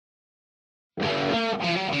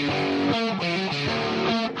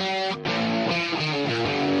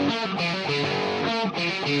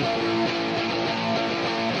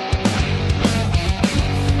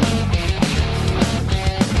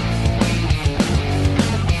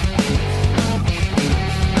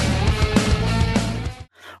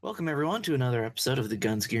Welcome, everyone, to another episode of the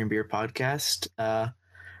Guns, Gear, and Beer podcast.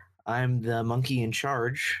 I'm the monkey in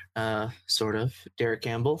charge, sort of, Derek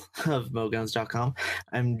Campbell of MoGuns.com.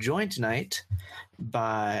 I'm joined tonight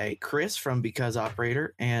by Chris from Because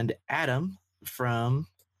Operator and Adam from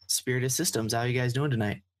Spirited Systems. How are you guys doing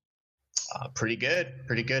tonight? Pretty good.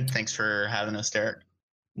 Thanks for having us, Derek.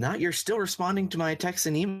 You're still responding to my texts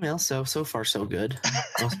and emails, so far so good.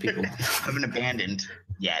 Most people haven't abandoned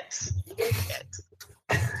yet.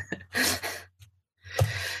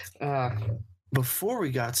 Before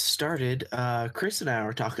we got started, Chris and I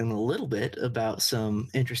were talking a little bit about some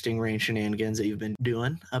interesting range shenanigans that you've been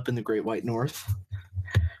doing up in the Great White North.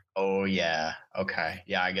 Oh yeah, okay,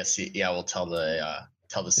 yeah. I guess we'll tell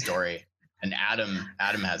the story. And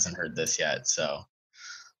Adam hasn't heard this yet, so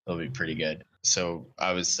it'll be pretty good. So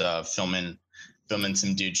I was filming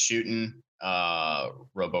some dudes shooting,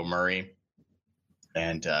 Robo Murray,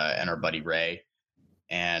 and our buddy Ray,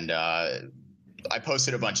 and I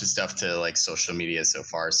posted a bunch of stuff to like social media so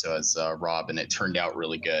far. So as Rob, and it turned out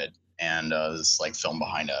really good. And this like film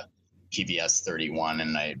behind a PVS 31,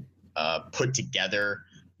 and I put together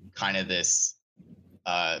kind of this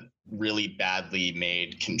really badly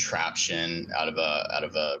made contraption out of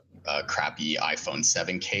a crappy iPhone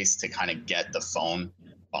 7 case to kind of get the phone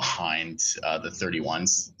behind the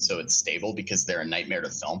 31s so it's stable, because they're a nightmare to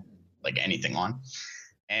film like anything on.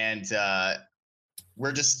 And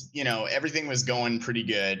we're just, everything was going pretty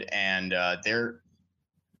good, and they're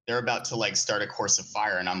about to like start a course of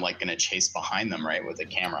fire, and I'm like going to chase behind them, right, with a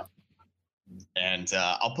camera. And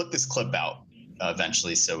I'll put this clip out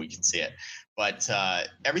eventually so we can see it. But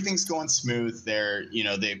everything's going smooth. They're,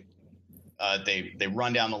 they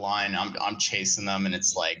run down the line. I'm chasing them, and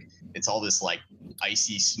it's all this like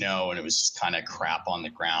icy snow, and it was just kind of crap on the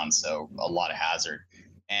ground, so a lot of hazard.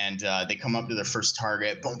 And they come up to their first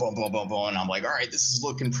target, boom, boom, boom, boom, boom. And I'm like, all right, this is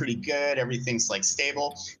looking pretty good. Everything's like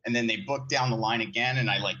stable. And then they book down the line again, and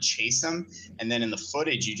I like chase them. And then in the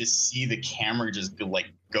footage, you just see the camera just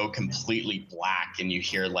go completely black, and you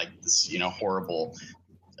hear like this, horrible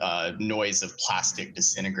noise of plastic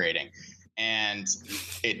disintegrating. And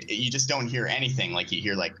you just don't hear anything. Like you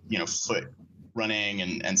hear like, foot running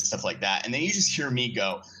and stuff like that. And then you just hear me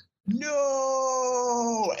go,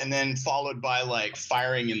 no, and then followed by like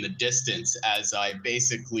firing in the distance as I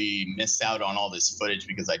basically missed out on all this footage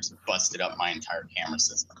because I just busted up my entire camera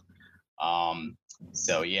system.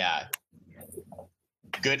 So yeah,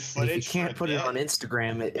 good footage. If you can't put it on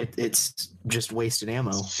Instagram, it's just wasted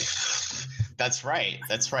ammo. That's right.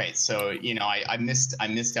 So I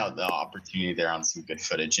missed out the opportunity there on some good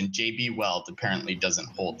footage. And JB Weld apparently doesn't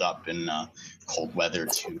hold up in cold weather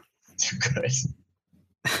too good.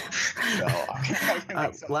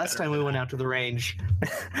 Last time we went out to the range,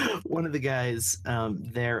 one of the guys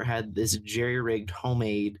there had this jerry-rigged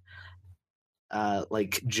homemade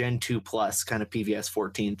like Gen 2 Plus kind of PVS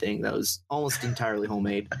 14 thing that was almost entirely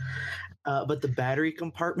homemade, but the battery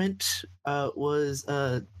compartment was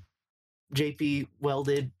JP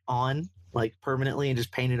welded on like permanently and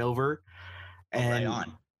just painted over, and right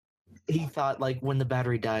on. He thought like, when the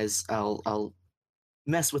battery dies, I'll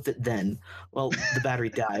mess with it then. Well, the battery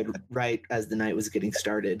died right as the night was getting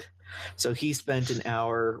started, so he spent an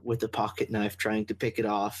hour with a pocket knife trying to pick it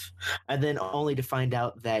off, and then only to find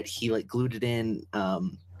out that he like glued it in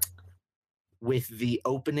with the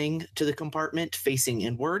opening to the compartment facing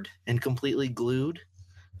inward and completely glued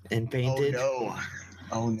and painted. Oh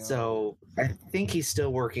no. So I think he's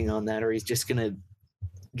still working on that, or he's just gonna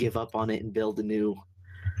give up on it and build a new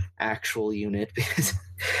actual unit.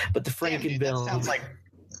 But the Franken build sounds like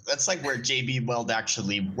that's like where JB Weld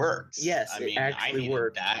actually works. Yes, I mean, actually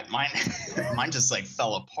worked. That mine just like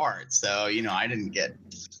fell apart. So I didn't get,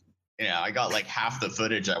 I got like half the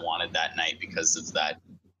footage I wanted that night because of that.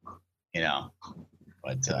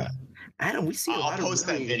 But Adam, we see a lot of. I'll post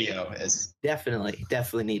that video.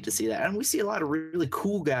 Definitely need to see that. And we see a lot of really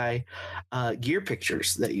cool guy gear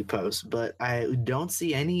pictures that you post, but I don't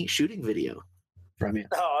see any shooting video from you.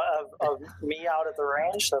 Of me out at the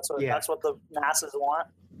range. That's what the masses want.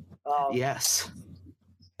 Yes,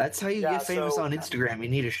 that's how you get famous on Instagram. You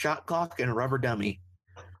need a shot clock and a rubber dummy.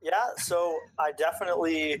 Yeah, so I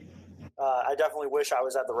definitely wish I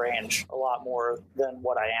was at the range a lot more than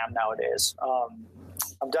what I am nowadays.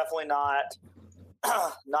 I'm definitely not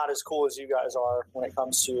as cool as you guys are when it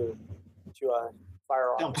comes to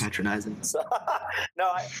firearms. Don't patronize him. So,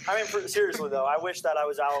 no, I mean, seriously though, I wish that I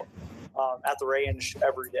was out at the range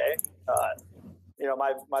every day.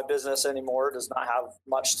 My business anymore does not have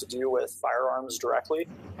much to do with firearms directly.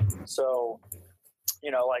 So,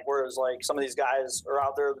 whereas like some of these guys are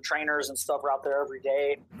out there, the trainers and stuff are out there every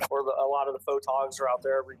day, or a lot of the photogs are out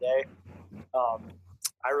there every day.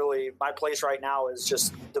 My place right now is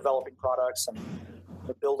just developing products and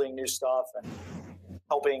building new stuff and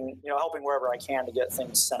helping wherever I can to get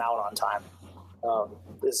things sent out on time.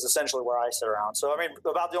 Is essentially where I sit around. So, I mean,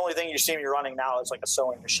 about the only thing you see me running now is like a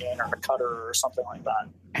sewing machine or a cutter or something like that.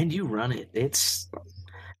 And you run it.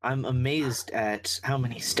 I'm amazed at how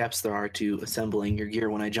many steps there are to assembling your gear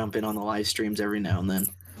when I jump in on the live streams every now and then.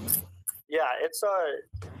 Yeah, it's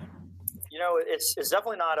it's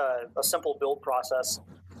definitely not a simple build process.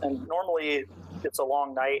 And normally it's a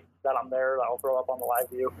long night that I'm there that I'll throw up on the live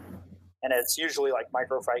view. And it's usually like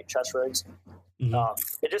microfight chest rigs. Mm-hmm.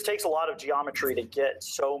 It just takes a lot of geometry to get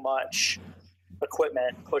so much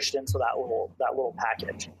equipment pushed into that little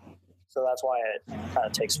package. So that's why it kind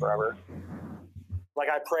of takes forever. Like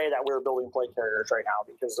I pray that we're building plate carriers right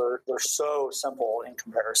now because they're so simple in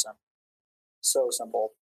comparison. So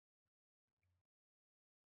simple.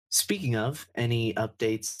 Speaking of, any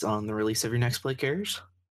updates on the release of your next plate carriers?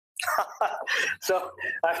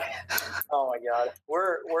 Oh my God,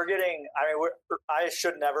 we're getting. I mean, I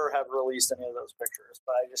should never have released any of those pictures,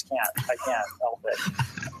 but I just can't. I can't help it.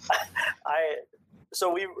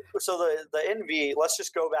 So the NV. Let's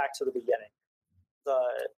just go back to the beginning.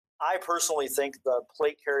 I personally think the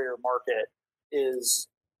plate carrier market is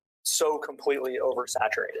so completely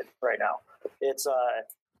oversaturated right now. It's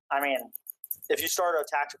I mean, if you start a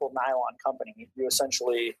tactical nylon company,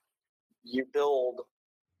 you build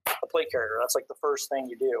a plate carrier. That's like the first thing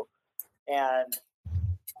you do. And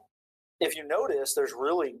if you notice, there's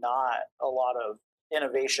really not a lot of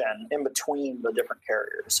innovation in between the different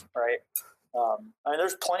carriers, right? I mean,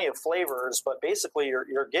 there's plenty of flavors, but basically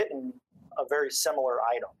you're getting a very similar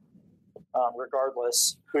item,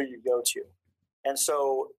 regardless who you go to. And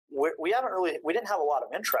so we didn't have a lot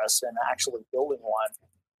of interest in actually building one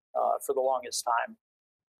for the longest time.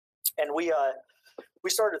 And we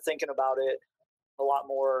started thinking about it a lot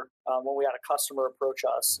more when we had a customer approach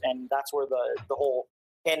us, and that's where the whole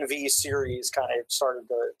NV series kind of started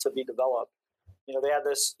to be developed. They had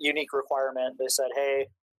this unique requirement. They said, hey,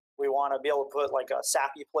 we want to be able to put like a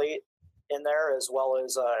SAPI plate in there as well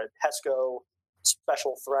as a HESCO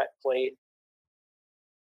special threat plate.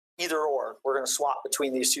 Either or, we're going to swap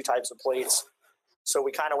between these two types of plates. So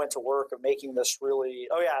we kind of went to work of making this really,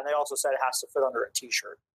 and they also said it has to fit under a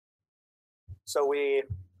t-shirt. So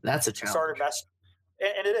that's a challenge. Started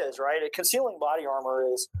and it is, right? Concealing body armor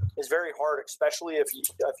is very hard, especially if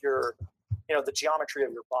you're, the geometry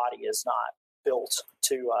of your body is not built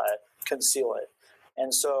to conceal it.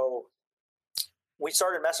 And so we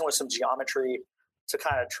started messing with some geometry to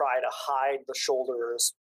kind of try to hide the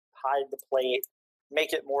shoulders, hide the plate,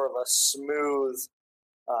 make it more of a smooth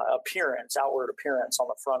outward appearance on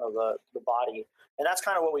the front of the body. And that's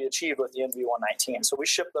kind of what we achieved with the NV119. So we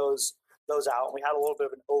shipped those out, and we had a little bit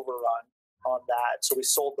of an overrun on that. So we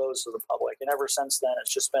sold those to the public. And ever since then,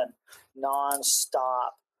 it's just been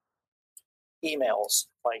nonstop emails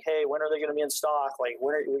like, hey, when are they going to be in stock? Like,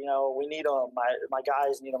 when we need them. My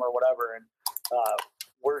guys need them or whatever. And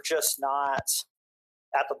we're just not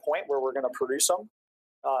at the point where we're going to produce them.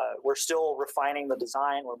 We're still refining the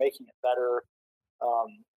design. We're making it better.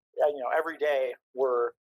 Every day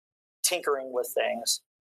we're tinkering with things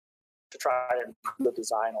to try to improve the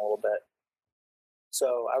design a little bit.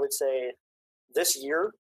 So I would say this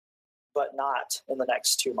year, but not in the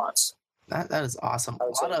next 2 months. That is awesome. A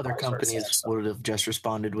lot of other companies would have just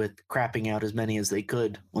responded with crapping out as many as they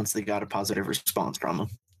could once they got a positive response from them.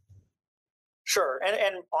 Sure,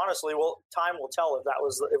 and honestly, time will tell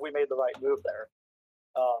if we made the right move there.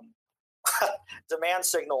 Demand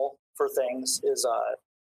signal for things is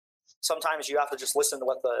sometimes you have to just listen to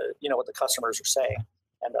what the customers are saying.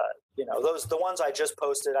 And the ones I just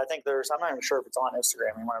posted, I think I'm not even sure if it's on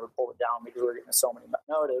Instagram. We might have pulled it down because we're getting so many.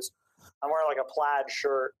 No, it is. I'm wearing like a plaid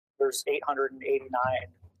shirt. There's 889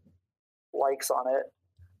 likes on it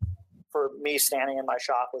for me standing in my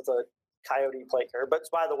shop with a coyote plate carrier. But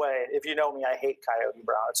by the way, if you know me, I hate coyote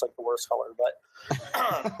brown. It's like the worst color.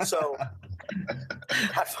 But so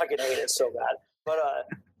I fucking hate it so bad. But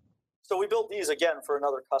so we built these again for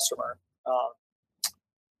another customer.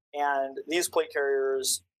 And these plate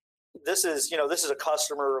carriers, this is a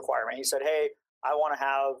customer requirement. He said, hey, I want to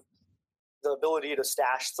have the ability to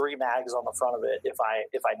stash 3 mags on the front of it if I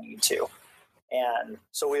need to. And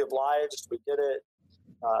so we obliged, we did it.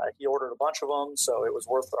 He ordered a bunch of them, so it was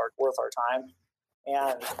worth our time.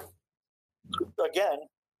 And again,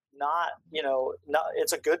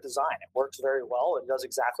 it's a good design. It works very well. It does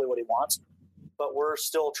exactly what he wants, but we're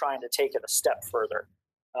still trying to take it a step further.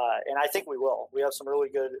 And I think we will. We have some really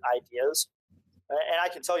good ideas, and I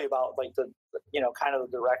can tell you about like the kind of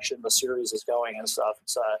the direction the series is going and stuff.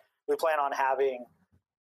 It's, we plan on having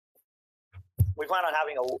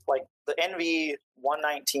the NV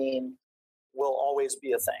 119 will always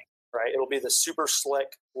be a thing, right? It'll be the super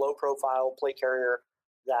slick, low profile plate carrier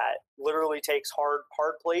that literally takes hard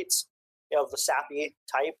plates of the SAPI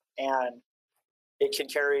type, and it can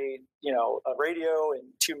carry, a radio and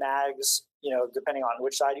 2 mags, depending on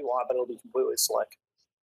which side you want, but it'll be completely slick.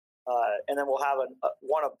 And then we'll have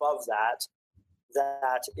one above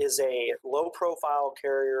that is a low profile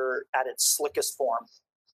carrier at its slickest form.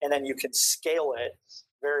 And then you can scale it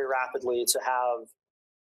very rapidly to have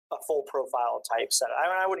a full profile type setup. I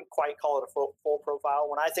mean, I wouldn't quite call it a full profile.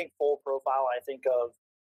 When I think full profile, I think of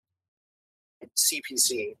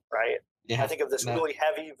CPC, right? Yeah, I think of this really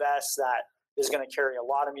heavy vest that is going to carry a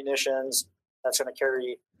lot of munitions, that's going to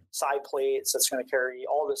carry side plates, that's going to carry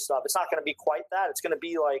all this stuff. It's not going to be quite that. It's going to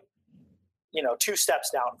be like, 2 steps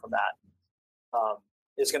down from that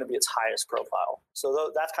is going to be its highest profile.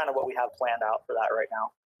 So that's kind of what we have planned out for that right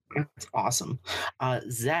now. That's awesome.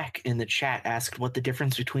 Zach in the chat asked what the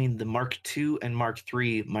difference between the Mark II and Mark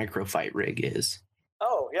III microfight rig is.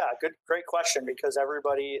 Oh yeah, great question, because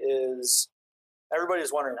everybody's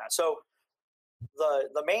wondering that. So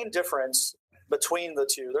the main difference between the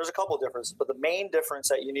two, there's a couple of differences, but the main difference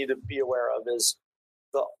that you need to be aware of is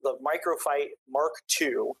the microfight Mark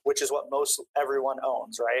II, which is what most everyone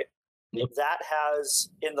owns, right? Yep. That has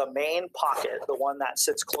in the main pocket, the one that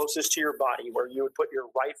sits closest to your body, where you would put your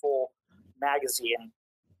rifle magazine,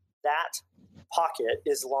 that pocket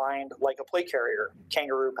is lined like a plate carrier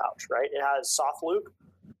kangaroo pouch, right? It has soft loop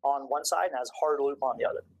on one side and has hard loop on the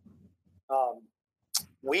other.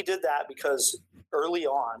 We did that because early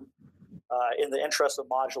on, in the interest of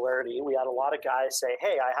modularity, we had a lot of guys say,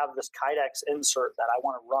 hey, I have this Kydex insert that I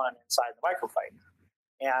want to run inside the microfight.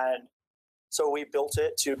 And so we built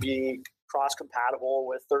it to be cross-compatible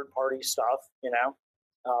with third-party stuff.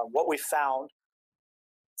 What we found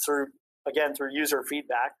through user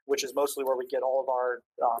feedback, which is mostly where we get all of our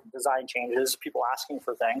design changes, people asking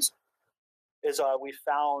for things, is we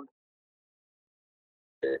found,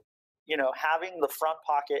 having the front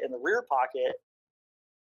pocket and the rear pocket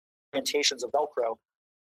orientations of Velcro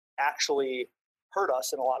actually hurt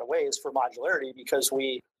us in a lot of ways for modularity, because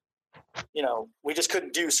we just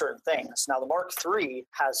couldn't do certain things. Now the Mark III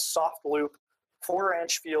has soft loop,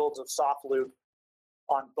 4-inch fields of soft loop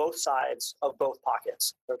on both sides of both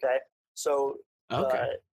pockets. Okay. So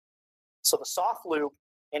the soft loop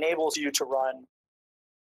enables you to run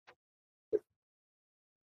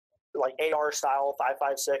like AR style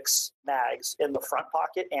 5.56 mags in the front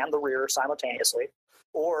pocket and the rear simultaneously.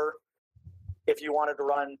 Or if you wanted to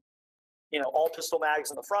run, all pistol mags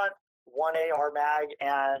in the front, one AR mag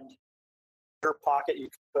and your pocket, you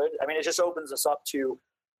could. I mean, it just opens us up to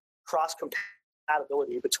cross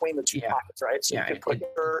compatibility between the two pockets, right? So you could put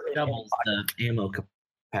your doubles the ammo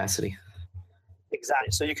capacity.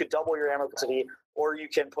 Exactly. So you could double your ammo capacity, or you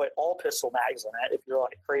can put all pistol mags in it if you're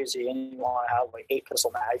like crazy and you want to have like 8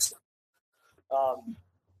 pistol mags.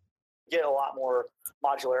 Get a lot more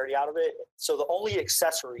modularity out of it. So the only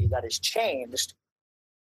accessory that has changed,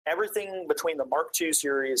 everything between the Mark II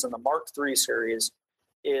series and the Mark III series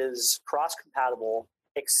is cross-compatible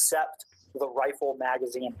except the rifle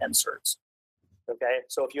magazine inserts. Okay,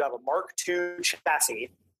 so if you have a Mark II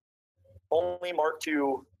chassis, only Mark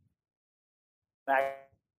II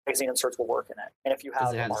magazine inserts will work in it. And if you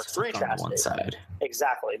have a Mark III chassis, one side.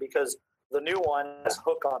 Exactly, because the new one has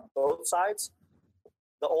hook on both sides.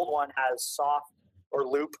 The old one has soft or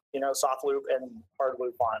loop, soft loop and hard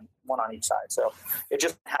loop on one on each side. So it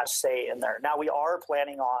just has say in there. Now we are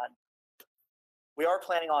planning on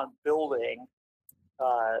building.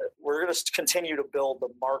 We're going to continue to build the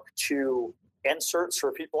Mark II inserts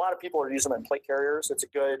for people. A lot of people are using them in plate carriers. It's a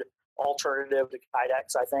good alternative to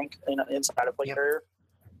Kydex, I think, inside a plate carrier.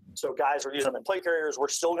 So guys are using them in plate carriers. We're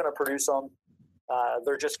still going to produce them.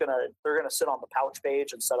 They're going to sit on the pouch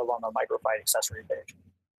page instead of on the microfight accessory page.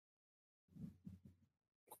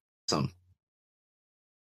 Awesome.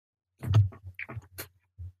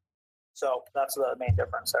 So that's the main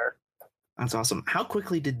difference there. That's awesome. How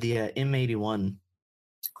quickly did the M81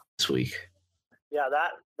 this week? Yeah,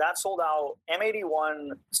 that sold out.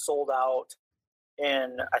 M81 sold out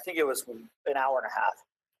in, I think it was an hour and a half.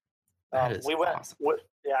 That is awesome.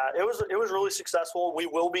 Yeah, it was really successful. We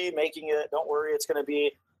will be making it. Don't worry, it's going to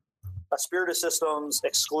be a Spiritus Systems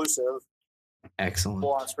exclusive. Excellent.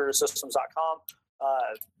 On SpiritusSystems.com.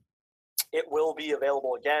 It will be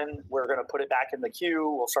available again. We're going to put it back in the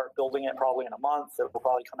queue. We'll start building it probably in a month. It will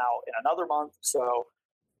probably come out in another month. So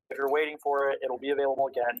if you're waiting for it, it'll be available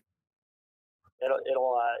again.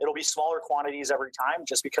 It'll be smaller quantities every time,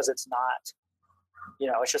 just because it's not,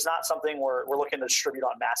 it's just not something we're looking to distribute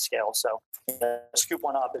on mass scale. So scoop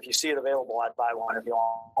one up. If you see it available, I'd buy one if you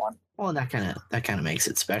want one. Well, and that kind of makes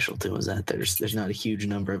it special too, is that there's not a huge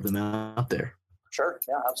number of them out there. Sure.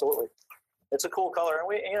 Yeah, absolutely. It's a cool color, and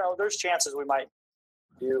we, there's chances we might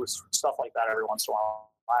do stuff like that every once in a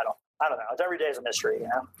while. I don't know. It's every day is a mystery,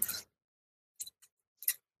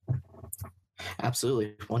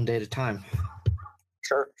 Absolutely, one day at a time.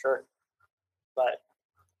 Sure. But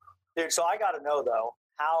dude, so I got to know though,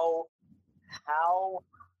 how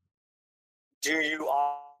do you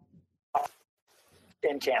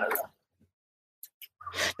in Canada?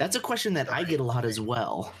 That's a question that I get a lot as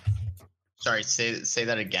well. Sorry, say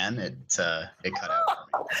that again. It cut out.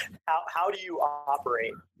 How do you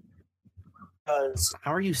operate? Because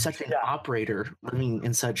how are you such an operator living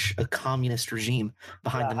in such a communist regime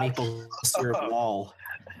behind the maple syrup wall?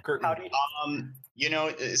 How do you?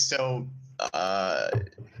 So I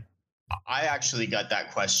actually got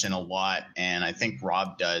that question a lot, and I think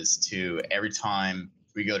Rob does too. Every time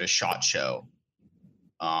we go to SHOT Show,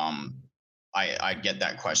 I get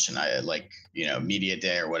that question. I media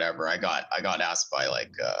day or whatever. I got asked by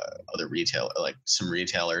some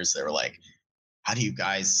retailers. They were like, "How do you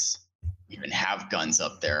guys even have guns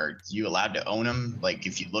up there? Are you allowed to own them? Like,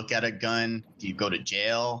 if you look at a gun, do you go to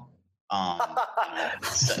jail?"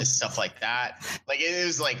 Stuff like that. Like, it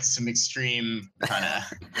was like some extreme kind of,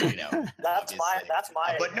 That's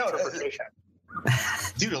my interpretation.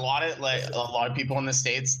 Dude, a lot of people in the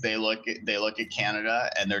States, they look at Canada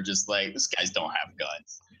and they're just like, these guys don't have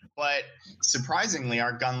guns. But surprisingly,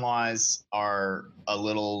 our gun laws are a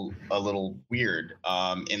little weird,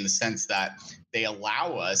 in the sense that they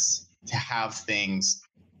allow us to have things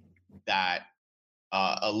that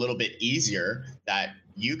a little bit easier that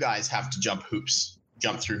you guys have to jump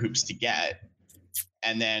through hoops to get.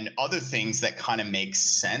 And then other things that kind of make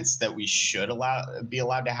sense that we should be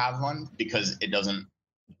allowed to have one, because it doesn't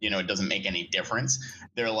make any difference.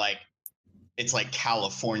 They're like, it's like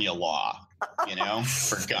California law,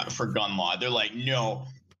 for gun law. They're like, no,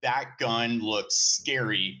 that gun looks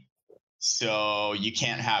scary, so you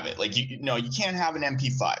can't have it. Like, you can't have an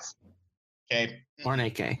MP5. Okay. Or an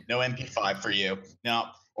AK. No MP5 for you. No,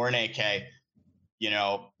 or an AK.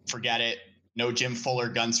 Forget it. No Jim Fuller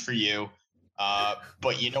guns for you.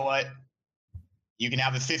 But you know what? You can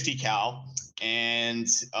have a 50 cal, and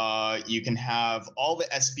you can have all the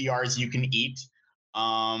SBRs you can eat.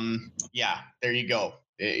 There you go.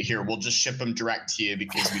 Here, we'll just ship them direct to you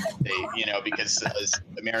because because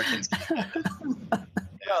Americans.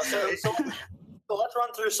 So let's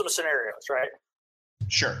run through some scenarios, right?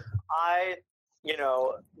 Sure.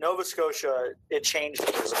 Nova Scotia, it changed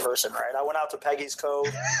me as a person, right? I went out to Peggy's Cove.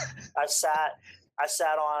 I sat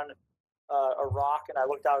on a rock and I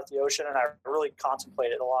looked out at the ocean, and I really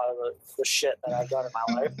contemplated a lot of the shit that I've done in my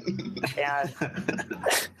life. And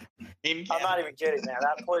I'm not even kidding, man.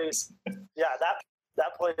 That place,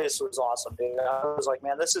 that place was awesome, dude. I was like,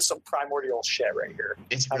 man, this is some primordial shit right here.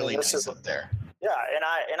 It's really nice up there. Yeah,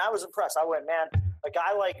 and I was impressed. I went, man, a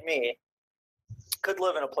guy like me could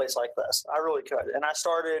live in a place like this. I really could. And I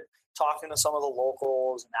started talking to some of the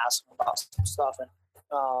locals and asking about some stuff. And,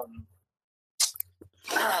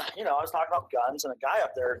 I was talking about guns, and a guy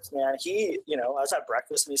up there, man, I was at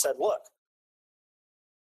breakfast, and he said, look,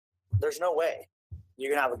 there's no way you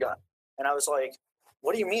can have a gun. And I was like,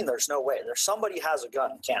 what do you mean there's no way? Somebody has a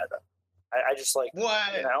gun in Canada. I just like,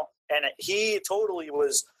 what? And he totally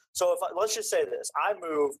was. So let's just say this, I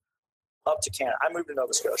moved up to Canada. I moved to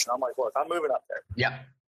Nova Scotia. I'm like, look, I'm moving up there. Yeah.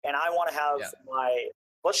 And I want to have my,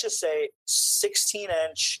 let's just say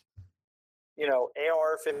 16-inch,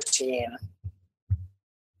 AR-15.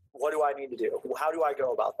 What do I need to do? How do I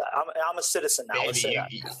go about that? I'm a citizen now. Let's say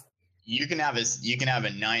that. You can have a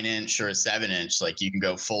 9-inch or a 7-inch. Like, you can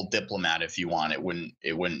go full diplomat if you want. It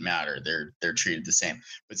wouldn't matter. They're treated the same.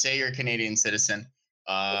 But say you're a Canadian citizen,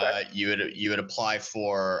 you would apply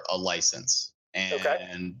for a license,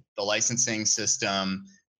 and the licensing system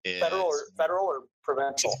is federal or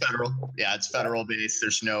provincial. It's federal. Yeah, it's federal based.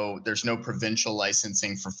 There's no provincial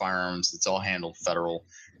licensing for firearms. It's all handled federal.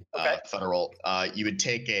 Federal. You would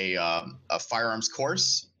take a firearms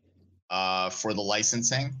course for the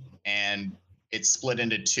licensing, and it's split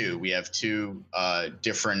into two. We have two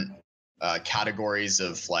different categories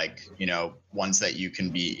of like, ones that you can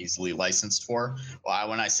be easily licensed for. Well,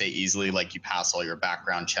 when I say easily, like you pass all your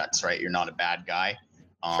background checks, right? You're not a bad guy.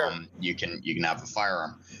 Sure. You can have a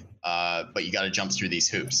firearm, but you got to jump through these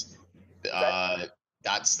hoops.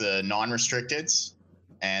 That's the non-restricteds,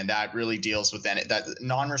 and that really deals with that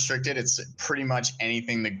non-restricted. It's pretty much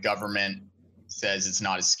anything the government says it's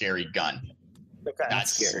not a scary gun. Okay.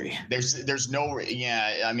 That's scary. There's no,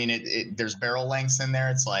 I mean, there's barrel lengths in there.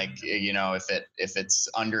 It's like, if it's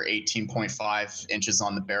under 18.5 inches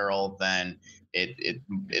on the barrel, then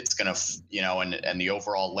it's gonna, and the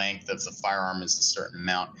overall length of the firearm is a certain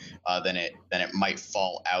amount, then it might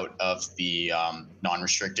fall out of the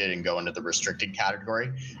non-restricted and go into the restricted category.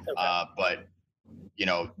 Okay. But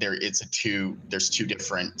there's two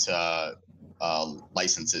different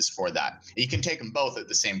licenses for that. You can take them both at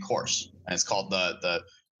the same course, and it's called the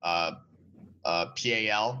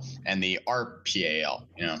PAL and the RPAL.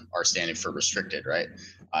 R standing for restricted, right?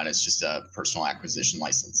 And it's just a personal acquisition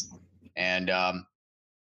license. And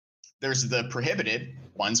there's the prohibited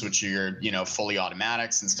ones, which are fully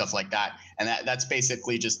automatics and stuff like that. And that's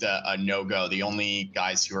basically just a no-go. The only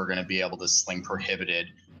guys who are going to be able to sling prohibited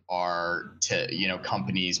are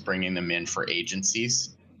companies bringing them in for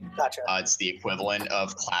agencies. Gotcha. It's the equivalent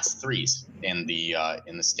of class 3s in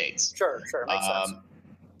the States. Sure, makes sense.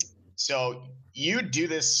 So you do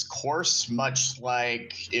this course much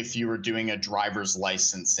like if you were doing a driver's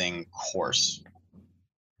licensing course.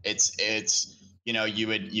 It's you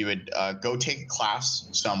would go take a class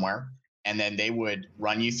somewhere, and then they would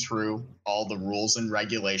run you through all the rules and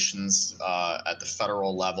regulations at the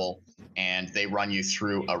federal level, and they run you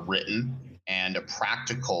through a written and a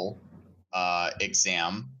practical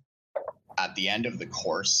exam at the end of the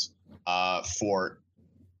course for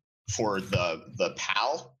the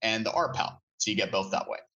PAL and the RPAL. So you get both that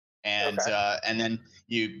way. And Okay. And then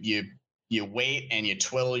you wait and you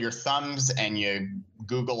twiddle your thumbs and you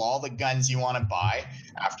Google all the guns you want to buy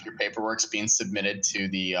after your paperwork's being submitted to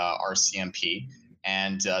the RCMP.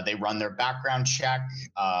 And they run their background check.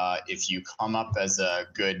 If you come up as a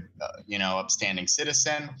good, upstanding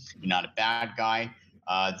citizen, you're not a bad guy,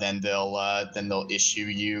 then they'll issue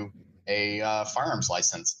you a firearms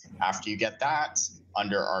license. After you get that,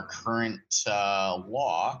 under our current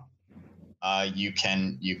law, you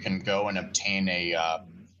can go and obtain a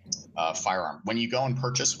firearm. When you go and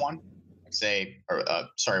purchase one,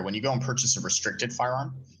 when you go and purchase a restricted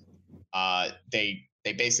firearm, they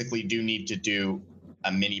basically do need to do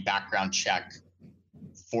a mini background check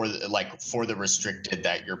for the restricted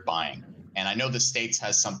that you're buying. And I know the States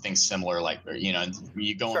has something similar, like, you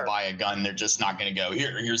go Sure. and buy a gun, they're just not going to go,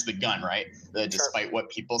 here's the gun, right? Despite what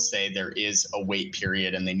people say, there is a wait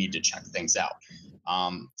period and they need to check things out.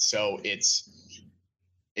 So it's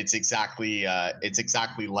exactly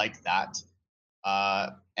like that.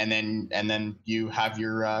 And then you have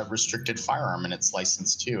your restricted firearm and it's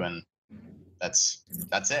licensed too. And that's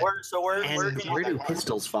it. Where do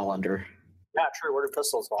pistols fall under? Yeah, true. Where do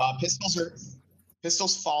pistols fall?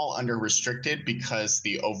 Pistols fall under restricted because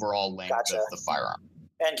the overall length Gotcha. of the firearm.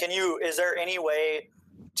 And is there any way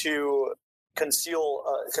to conceal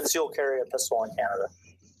carry a pistol in Canada?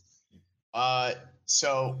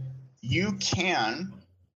 So you can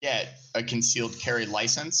get a concealed carry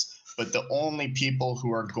license, but the only people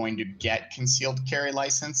who are going to get concealed carry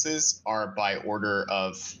licenses are by order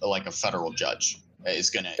of like a federal judge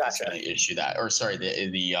is going to issue that. Or sorry,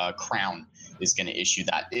 the Crown is going to issue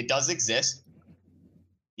that. It does exist.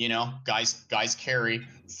 Guys carry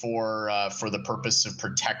for the purpose of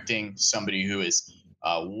protecting somebody who is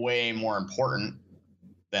way more important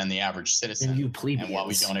than the average citizen. And you plebeians. And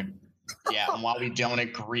while we don't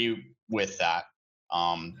agree with that,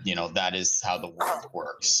 that is how the world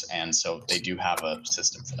works, and so they do have a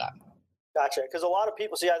system for that. Gotcha. Because a lot of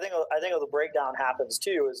people I think the breakdown happens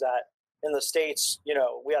too is that in the States,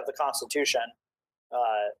 we have the Constitution,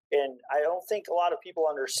 and I don't think a lot of people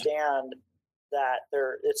understand that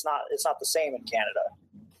it's not the same in Canada,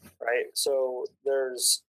 right? So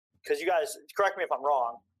because you guys, correct me if I'm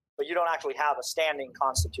wrong, but you don't actually have a standing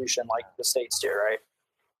constitution like the States do, right?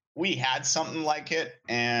 We had something like it,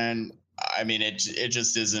 and I mean, it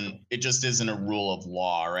just isn't a rule of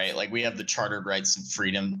law, right? Like we have the Chartered Rights and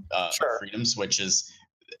Freedoms, which is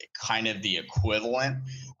kind of the equivalent,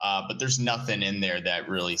 but there's nothing in there that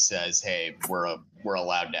really says, hey, we're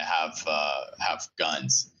allowed to have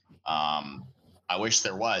guns. I wish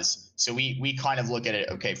there was. So we kind of look at it.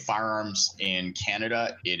 Okay, firearms in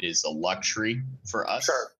Canada, it is a luxury for us.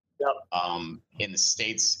 Sure. Yep. In the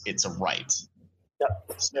States, it's a right. Yep.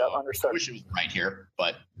 So yep. Understood. I wish it was right here,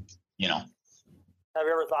 but Have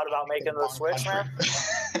you ever thought about making the switch, man?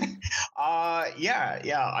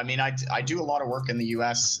 Yeah. I mean, I do a lot of work in the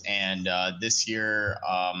U.S. and this year,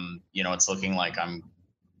 it's looking like I'm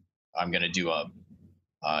going to do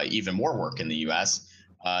even more work in the U.S.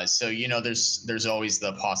 So there's always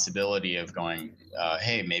the possibility of going,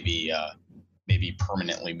 hey, maybe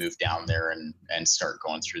permanently move down there and start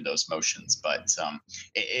going through those motions. But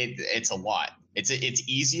it's a lot. It's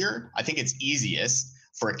easier. I think it's easiest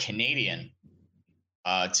for a Canadian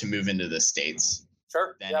to move into the States.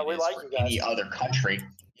 Sure. Than Yeah, it we is like for you guys. any other country.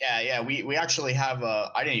 Yeah. We actually have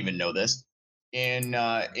I didn't even know this. In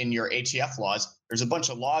your ATF laws, there's a bunch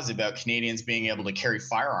of laws about Canadians being able to carry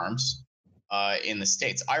firearms in the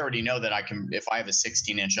States. I already know that I can, if I have a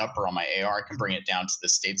 16-inch upper on my AR, I can bring it down to the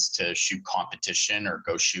States to shoot competition or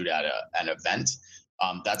go shoot at an event.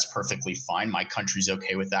 That's perfectly fine. My country's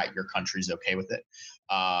okay with that. Your country's okay with it.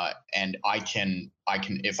 And I can,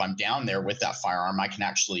 if I'm down there with that firearm, I can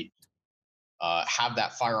actually have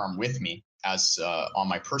that firearm with me as on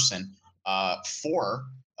my person for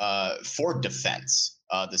defense,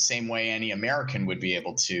 the same way any American would be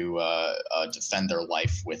able to defend their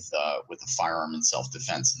life with a firearm in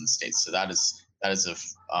self-defense in the States. So that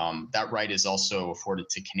right is also afforded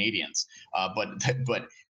to Canadians. But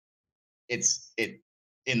it's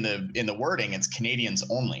in the wording, it's Canadians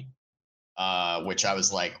only, which I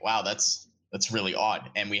was like, wow, that's really odd.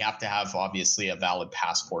 And we have to have obviously a valid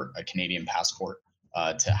passport, a Canadian passport,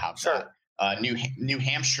 to have Sure. that. New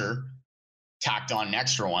Hampshire tacked on an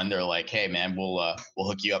extra one. They're like, hey man, we'll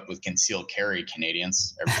hook you up with concealed carry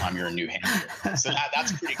Canadians every time you're in New Hampshire. So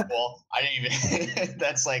that's pretty cool. I didn't even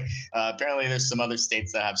that's like apparently there's some other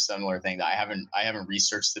states that have similar things. I haven't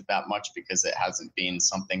researched it that much because it hasn't been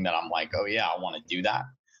something that I'm like, oh yeah, I want to do that.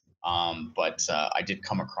 But I did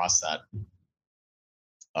come across that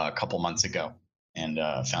a couple months ago and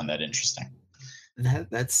found that interesting.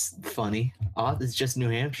 That's funny. Oh, it's just New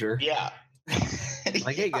Hampshire. Yeah.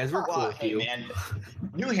 Like, hey guys, we're cool with you. Man,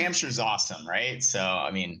 New Hampshire's awesome, right? So,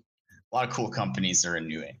 I mean, a lot of cool companies are in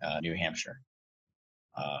New Hampshire.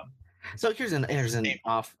 So here's an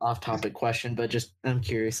off-topic question, but just I'm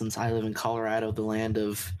curious, since I live in Colorado, the land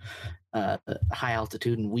of high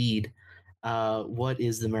altitude and weed. What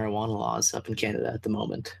is the marijuana laws up in Canada at the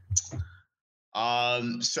moment?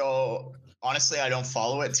 So honestly, I don't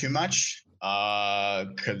follow it too much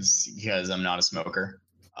because I'm not a smoker.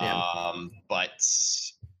 Yeah.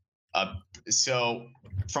 So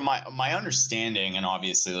from my understanding, and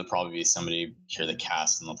obviously there'll probably be somebody hear the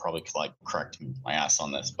cast and they'll probably like correct my ass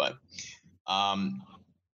on this, but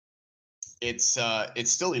it's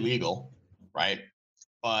still illegal, right?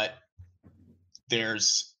 But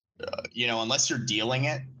there's unless you're dealing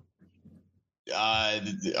it,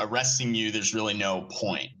 arresting you, there's really no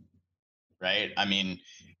point, right? I mean,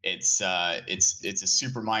 it's a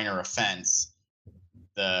super minor offense.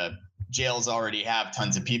 The jails already have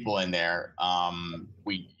tons of people in there.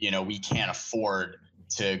 We can't afford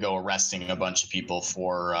to go arresting a bunch of people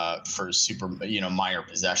for super minor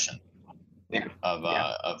possession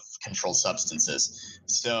of controlled substances.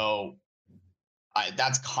 So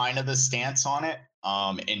that's kind of the stance on it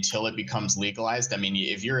until it becomes legalized. I mean,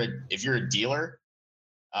 if you're a dealer,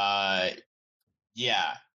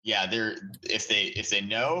 if they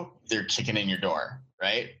know, they're kicking in your door,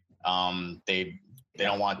 right? They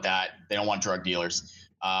don't want that. They don't want drug dealers.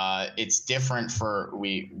 It's different for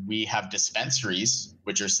we have dispensaries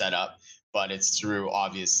which are set up, but it's through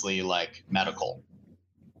obviously like medical.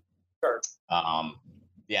 Sure. I'm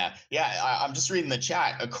just reading the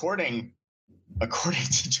chat. According to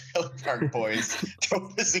Trailer Park Boys,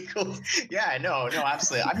 dope is a cool. Yeah, no,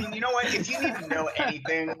 absolutely. I mean, you know what? If you need to know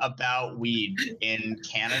anything about weed in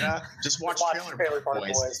Canada, just watch Trailer Park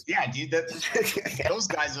Boys. Yeah, dude, those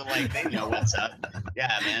guys are like, they know what's up.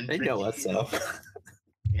 Yeah, man. They know what's up.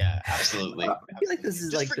 Yeah, absolutely. I feel like this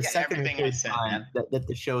is just like the second or third time that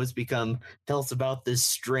the show has become, tell us about this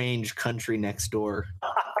strange country next door.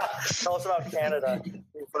 Tell us about Canada.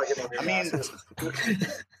 I mean,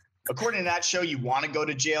 according to that show, you want to go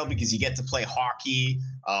to jail because you get to play hockey.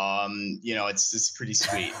 It's pretty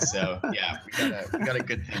sweet. So yeah, we got a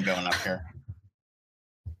good thing going up here.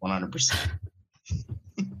 100%.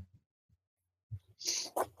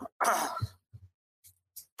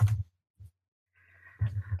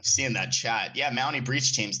 Seeing that chat. Yeah, Mountie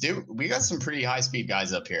Breach teams. Dude, we got some pretty high speed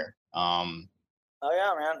guys up here. Oh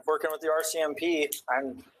yeah, man. Working with the RCMP. I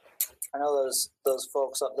know those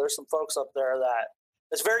folks up there's some folks up there that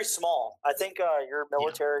it's very small. I think your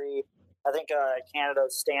military, I think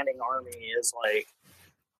Canada's standing army is like,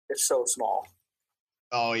 it's so small.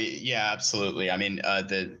 Oh yeah, absolutely. I mean,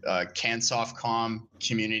 the CanSoftCom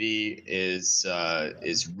community is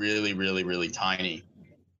really, really, really tiny.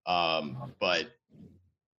 but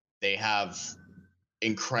they have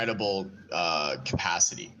incredible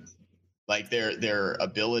capacity. Like their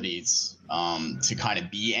abilities to kind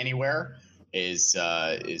of be anywhere is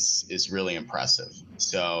really impressive.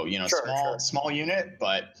 So small unit,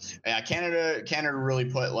 but Canada really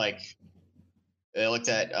put they looked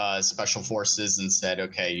at special forces and said,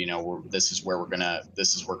 okay, this is where we're gonna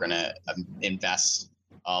invest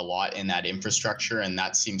a lot in that infrastructure, and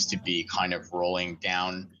that seems to be kind of rolling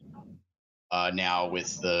down now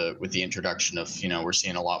with the introduction of we're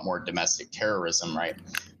seeing a lot more domestic terrorism, right?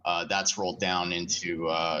 That's rolled down into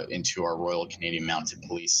our Royal Canadian Mounted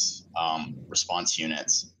Police response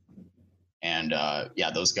units, and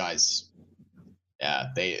those guys. Yeah,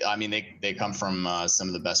 they come from some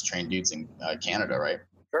of the best trained dudes in Canada, right?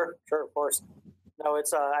 Sure, of course. No,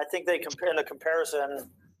 it's I think they compare in the comparison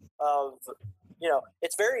of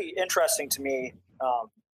it's very interesting to me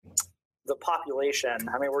the population.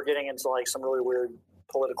 I mean, we're getting into like some really weird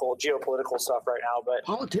geopolitical stuff right now, but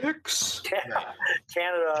politics.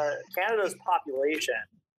 Canada's population,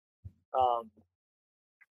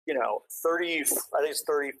 30, I think it's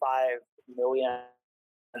 35 million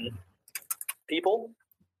people,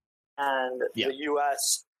 and the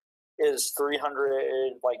U.S. is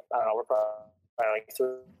 300. Like I don't know, we're probably like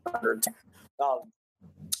 300.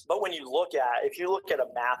 But when you look at a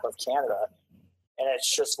map of Canada, and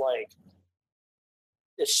it's just like,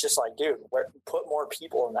 dude, put more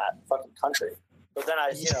people in that fucking country. But then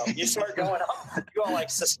you start going up, you go like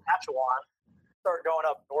Saskatchewan, start going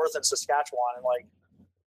up north in Saskatchewan, and like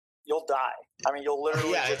you'll die. I mean, you'll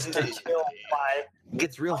literally just get killed by. It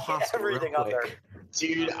gets real hostile. Everything up there.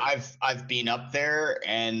 Dude, I've been up there,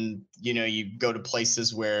 and you go to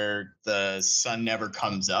places where the sun never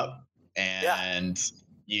comes up, and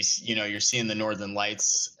you're seeing the northern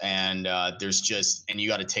lights, and you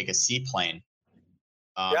got to take a seaplane.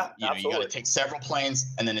 You got to take several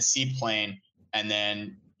planes, and then a seaplane, and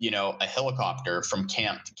then a helicopter from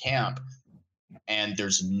camp to camp, and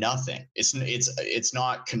there's nothing. It's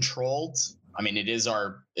not controlled. I mean, it is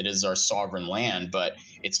our sovereign land, but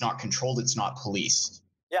it's not controlled. It's not policed.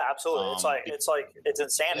 Yeah, absolutely. It's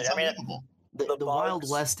insanity. I mean, the Wild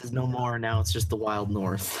West is no more now. It's just the Wild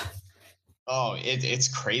North. Oh, it's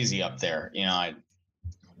crazy up there.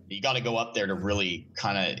 You got to go up there to really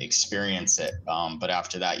kind of experience it. But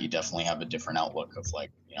after that, you definitely have a different outlook of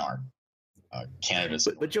our Canada's.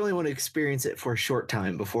 But you only want to experience it for a short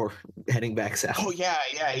time before heading back south. Oh yeah,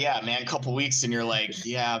 man. A couple weeks, and you're like,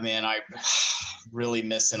 yeah, man, I really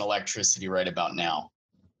missing electricity right about now,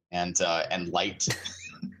 and light.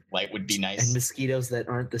 Light would be nice. And mosquitoes that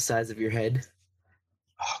aren't the size of your head.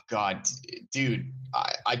 Oh God, dude,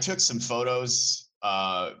 I took some photos.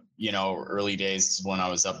 Early days when I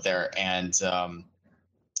was up there, and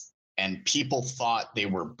people thought they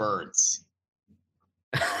were birds.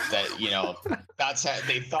 That that's how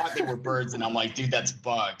they thought they were birds, and I'm like, dude, that's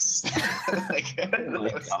bugs. That's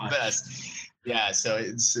the best. Yeah, so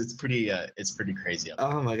it's pretty crazy up there.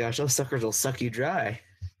 Oh my gosh, those suckers will suck you dry.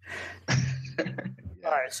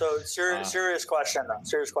 All right, so serious question.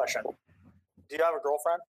 Do you have a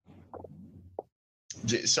girlfriend?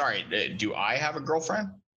 Sorry, do I have a girlfriend?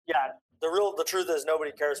 Yeah, the truth is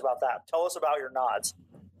nobody cares about that. Tell us about your nods.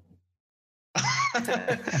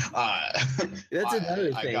 That's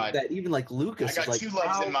another thing that even like Lucas. I got two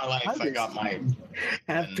legs in my life. I got my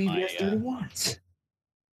have PBS doing once.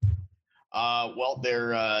 Well,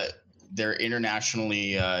 they're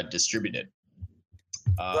internationally distributed.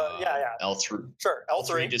 L3. Sure,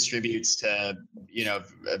 L3 distributes to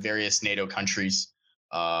various NATO countries,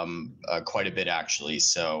 quite a bit actually.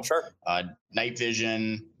 So sure. Night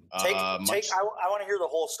Vision. I want to hear the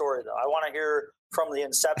whole story though. I want to hear from the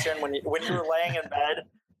inception when you were laying in bed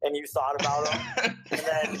and you thought about them, and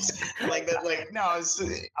then I want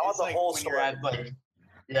the whole story.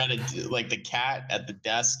 You're at the cat at the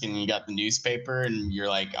desk, and you got the newspaper, and you're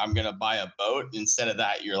like, I'm gonna buy a boat. Instead of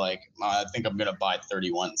that, you're like, I think I'm gonna buy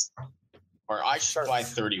 31s, or I should buy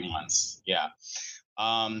 31s. Yeah.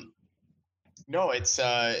 No, it's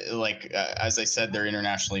as I said, they're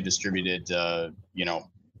internationally distributed.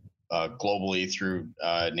 Globally through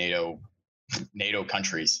NATO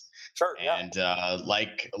countries. Sure. And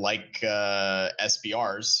like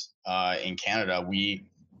SBRs in Canada, we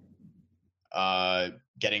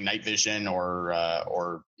getting night vision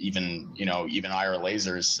or even IR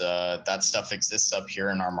lasers, that stuff exists up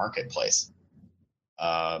here in our marketplace.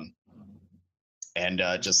 And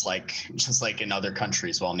just like in other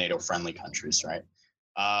countries, NATO friendly countries, right?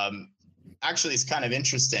 Actually, it's kind of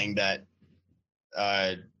interesting that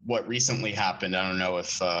what recently happened. I don't know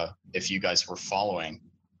if you guys were following,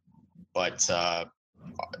 but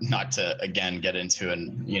not to again get into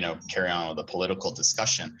and carry on with the political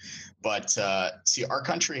discussion, but see, our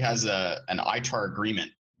country has an ITAR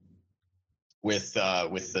agreement with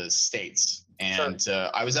the states, and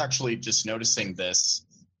I was actually just noticing this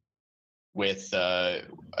with I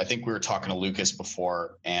think we were talking to Lucas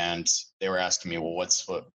before, and they were asking me, well, what's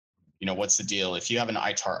the deal if you have an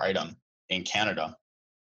ITAR item in Canada?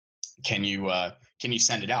 Can you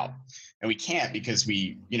send it out? And we can't, because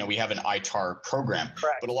we have an ITAR program.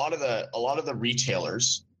 Correct. But a lot of the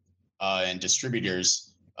retailers and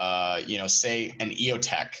distributors, say an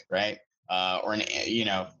EOTech, right? Or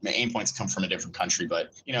Aimpoints come from a different country,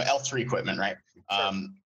 but L3 equipment, right? Sure.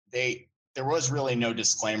 There was really no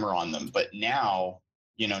disclaimer on them, but now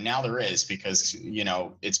there is, because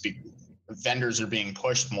vendors are being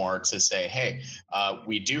pushed more to say, hey,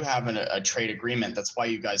 we do have a trade agreement. That's why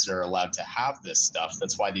you guys are allowed to have this stuff.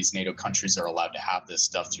 That's why these NATO countries are allowed to have this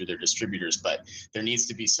stuff through their distributors. But there needs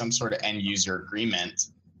to be some sort of end user agreement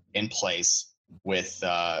in place with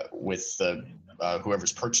the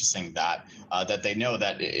whoever's purchasing that they know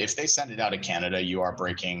that if they send it out of Canada, you are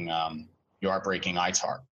breaking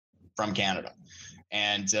ITAR from Canada.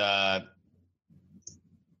 And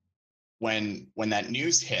when that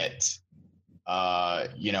news hit,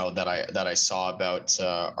 that I saw about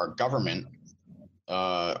our government,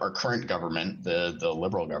 our current government, the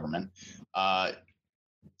Liberal government,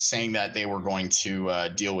 saying that they were going to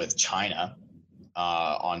deal with China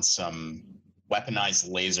on some weaponized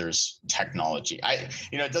lasers technology.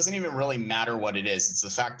 It doesn't even really matter what it is. It's the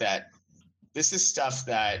fact that this is stuff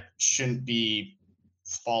that shouldn't be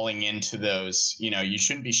falling into those. You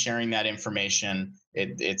shouldn't be sharing that information.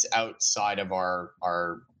 It's outside of our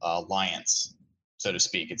alliance, so to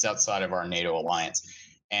speak. It's outside of our NATO alliance,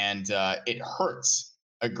 and it hurts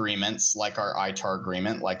agreements like our ITAR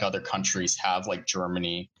agreement, like other countries have, like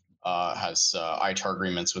Germany has ITAR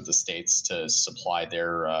agreements with the states to supply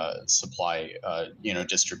their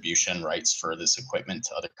distribution rights for this equipment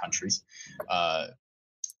to other countries,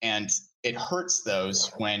 and it hurts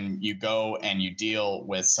those when you go and you deal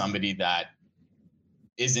with somebody that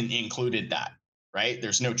isn't included that. Right?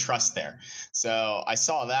 There's no trust there. So I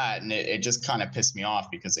saw that, and it just kind of pissed me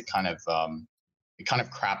off, because it kind of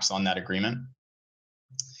craps on that agreement.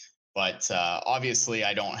 But obviously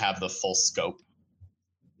I don't have the full scope,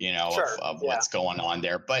 of what's going on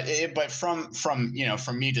there. But from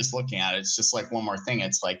me just looking at it, it's just like one more thing.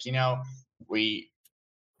 It's like,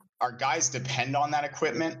 our guys depend on that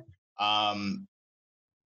equipment.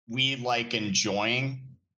 We like enjoying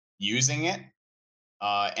using it.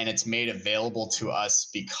 And it's made available to us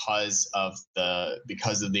because of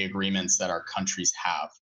the agreements that our countries have,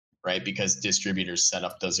 right? Because distributors set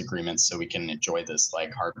up those agreements so we can enjoy this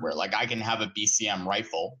like hardware. Like I can have a BCM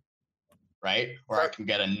rifle, right? Or I can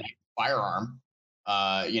get a firearm,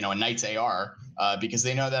 a Knight's AR, because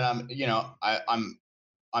they know that I'm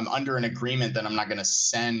under an agreement that I'm not going to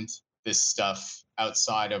send this stuff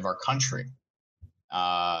outside of our country.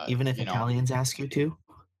 Even if Italians ask you to?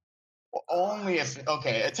 Only if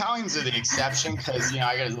Italians are the exception, because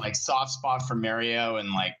I got a soft spot for Mario, and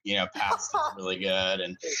Pat's really good,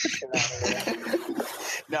 and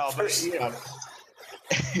no, but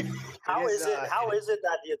how is it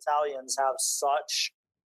that the Italians have such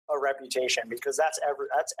a reputation? Because that's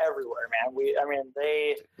everywhere, man.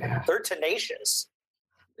 They're tenacious.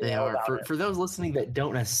 They are. For those listening that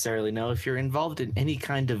don't necessarily know, if you're involved in any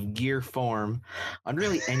kind of gear form on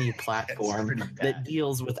really any platform that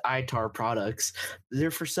deals with ITAR products,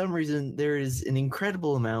 for some reason there is an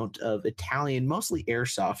incredible amount of Italian, mostly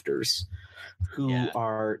airsofters, who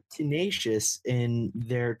are tenacious in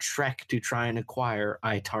their trek to try and acquire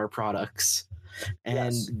ITAR products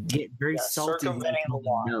and get very salty. Circumventing the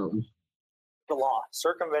law.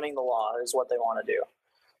 Circumventing the law is what they want to do.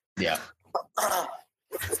 Yeah.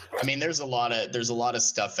 There's a lot of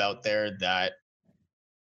stuff out there that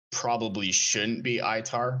probably shouldn't be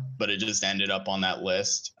ITAR, but it just ended up on that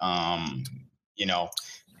list. And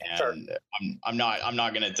sure. I'm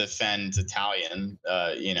not going to defend Italian,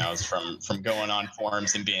 from going on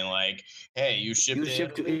forums and being like, hey, you shipped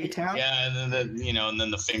to Italian? Yeah. And then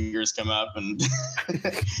the fingers come up and,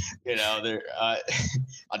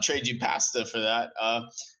 I'll trade you pasta for that.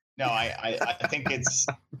 No, I think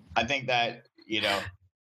that,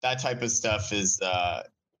 that type of stuff is,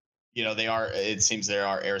 it seems there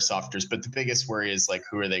are airsofters, but the biggest worry is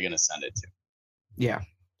who are they going to send it to? Yeah.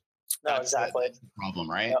 No, exactly. That's the problem,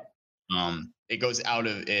 right? Yep. It goes out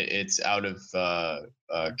of it's out of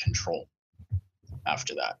control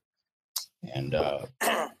after that. And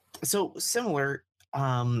so similar,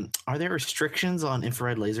 are there restrictions on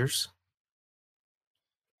infrared lasers?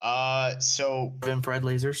 So infrared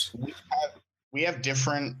lasers. we have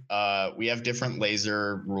different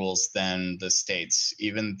laser rules than the states,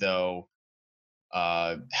 even though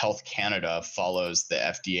Health Canada follows the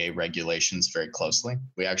FDA regulations very closely.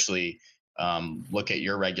 We actually look at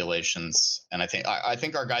your regulations, and I think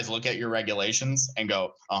our guys look at your regulations and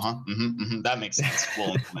go, that makes sense.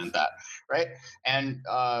 We'll implement that, right? And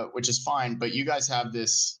which is fine. But you guys have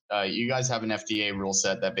this. You guys have an FDA rule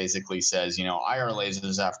set that basically says, IR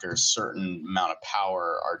lasers after a certain amount of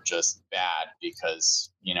power are just bad because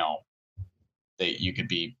you could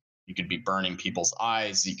be burning people's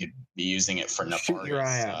eyes. You could be using it for Shoot your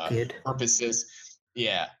eye out, kid. purposes.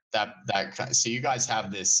 Yeah, that kind. So you guys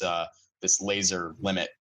have this this laser limit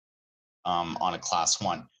on a class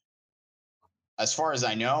 1. As far as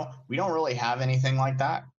I know, we don't really have anything like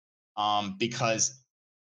that because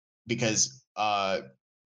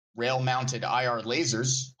rail-mounted IR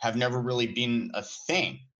lasers have never really been a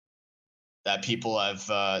thing that people have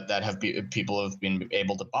been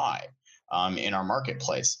able to buy in our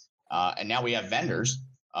marketplace. And now we have vendors,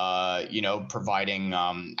 providing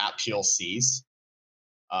at PLCs,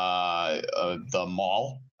 the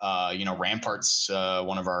mall, Rampart's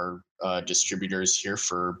one of our distributors here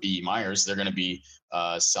for B.E. Myers. They're going to be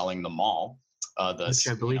selling the mall. Which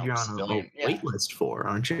I believe you're on a wait list for,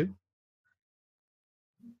 aren't you?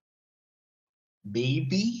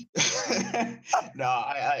 Maybe. No,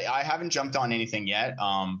 I haven't jumped on anything yet.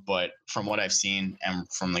 But from what I've seen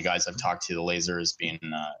and from the guys I've talked to, the laser has been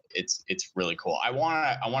it's really cool. I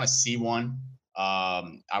want to see one.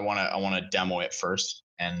 I want to demo it first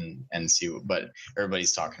and see. But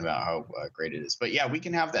everybody's talking about how great it is. But yeah, we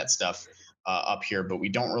can have that stuff up here, but we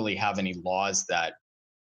don't really have any laws that.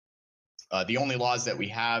 The only laws that we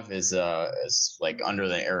have is like under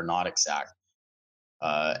the Aeronautics Act,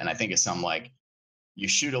 and I think it's something like, you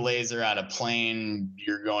shoot a laser at a plane,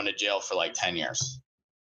 you're going to jail for like 10 years.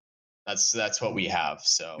 That's what we have.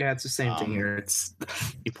 So yeah, it's the same thing here. It's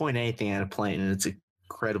you point anything at a plane and it's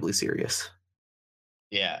incredibly serious.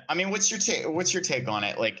 Yeah, I mean, what's your take on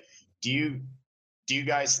it? Like, do you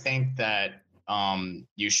guys think that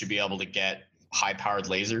you should be able to get high powered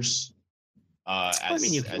lasers?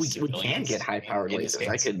 We can get high powered lasers.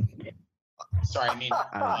 I could. Sorry, I mean,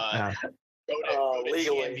 go to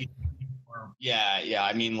legally. Yeah.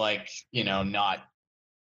 I mean, like, not.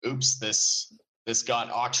 Oops, this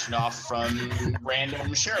got auctioned off from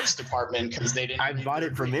random sheriff's department because they didn't. I bought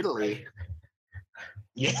it from Italy.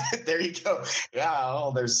 Yeah, there you go. Yeah,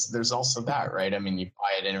 well, there's also that, right? I mean, you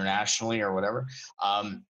buy it internationally or whatever.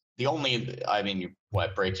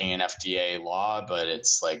 Breaking an FDA law, but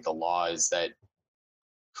it's like the law is that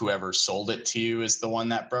whoever sold it to you is the one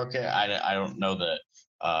that broke it. I don't know the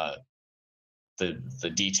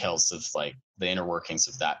details of like the inner workings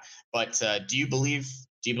of that. But do you believe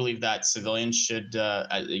that civilians should,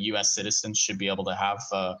 U.S. citizens should be able to have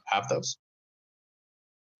those?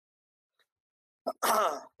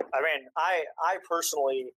 I mean, I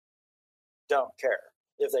personally don't care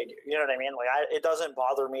if they do. You know what I mean? Like, it doesn't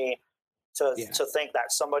bother me to think that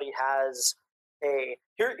somebody has a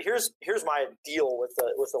here's my deal with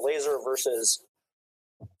the laser versus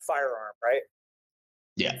firearm, right?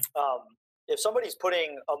 Yeah. If somebody's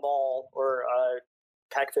putting a MAL or a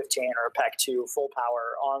PEQ-15 or a PEQ-2 full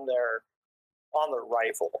power on their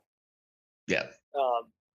rifle, yeah,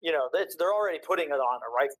 they're already putting it on a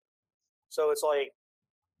rifle. So it's like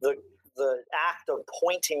the act of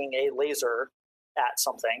pointing a laser at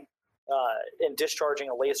something and discharging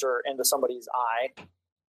a laser into somebody's eye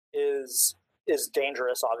is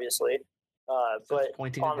dangerous, obviously, but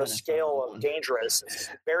on the scale of dangerous, it's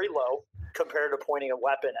very low compared to pointing a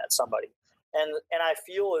weapon at somebody. And I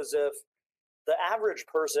feel as if the average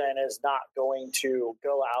person is not going to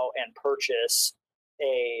go out and purchase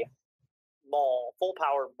a MAL, full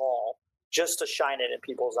powered MAL, just to shine it in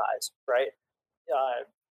people's eyes, right?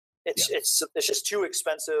 It's just too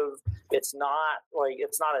expensive. It's not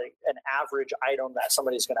an average item that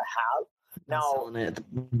somebody's going to have. Now, selling it at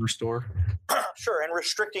the store. Sure, and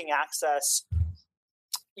restricting access,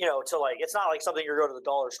 to like, it's not like something you go to the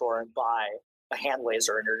dollar store and buy a hand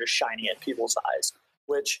laser and you're just shining it at people's eyes,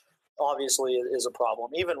 which obviously is a problem.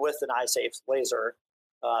 Even with an eye safe laser,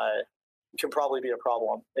 can probably be a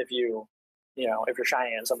problem if you're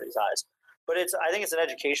shining it in somebody's eyes. But I think it's an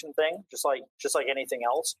education thing, just like anything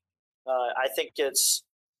else. I think there's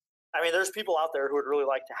people out there who would really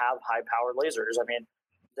like to have high powered lasers. I mean,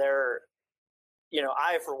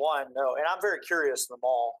 I for one know, and I'm very curious in the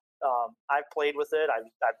MAL. I've played with it. I've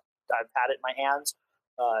had it in my hands.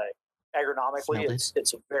 Ergonomically,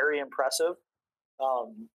 it's very impressive. I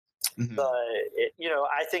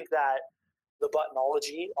think that the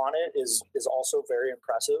buttonology on it is also very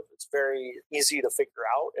impressive. It's very easy to figure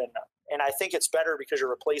out, and I think it's better because you're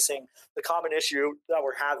replacing the common issue that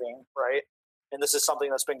we're having, right? And this is something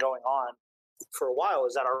that's been going on for a while,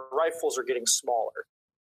 is that our rifles are getting smaller.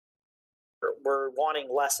 We're wanting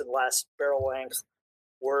less and less barrel length.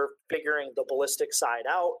 We're figuring the ballistic side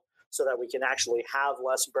out so that we can actually have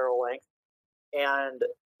less barrel length. And,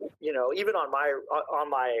 you know, even on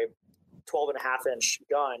my 12.5-inch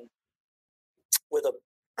gun with a,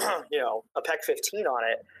 you know, a PEC 15 on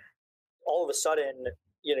it, all of a sudden,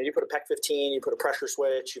 you know, you put a PEC 15, you put a pressure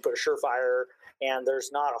switch, you put a Surefire, and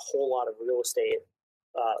there's not a whole lot of real estate,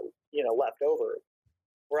 you know, left over.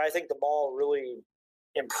 Where I think the Maul really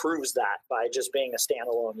improves that by just being a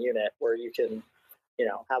standalone unit where you can, you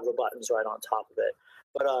know, have the buttons right on top of it.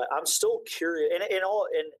 But I'm still curious, and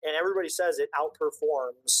everybody says it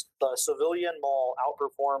outperforms the civilian Maul,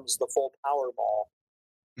 outperforms the full power Maul.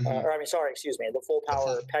 The full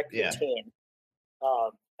power PEC 15.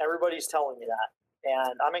 Everybody's telling me that,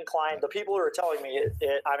 and I'm inclined. The people who are telling me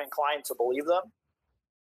it, I'm inclined to believe them.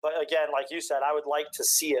 But again, like you said, I would like to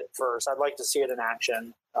see it first. I'd like to see it in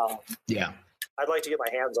action. I'd like to get my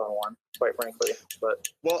hands on one, quite frankly. But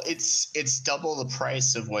well, it's double the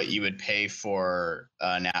price of what you would pay for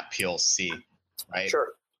an Nat PLC, right?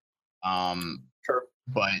 Sure. Sure.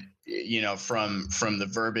 But you know, from the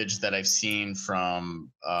verbiage that I've seen from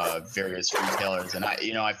various retailers, and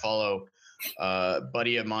I follow a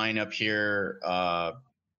buddy of mine up here.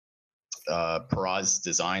 Peraz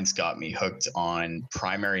Designs got me hooked on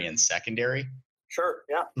primary and secondary. Sure.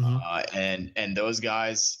 Yeah. And those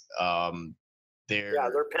guys, they're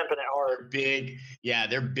pimping it hard.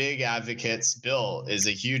 They're big advocates. Bill is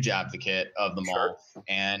a huge advocate of the Maul,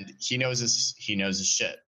 and he knows his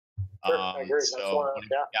shit. Sure, I agree.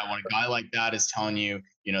 When a guy like that is telling you,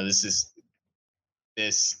 you know, this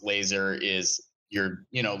laser is, you're,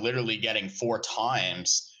 you know, literally getting 4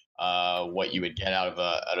 times what you would get out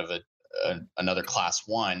of another class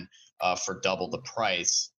 1 for double the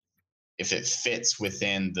price, if it fits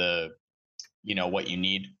within the, you know, what you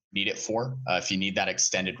need it for. If you need that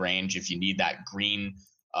extended range, if you need that green,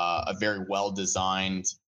 a very well designed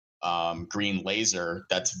green laser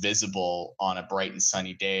that's visible on a bright and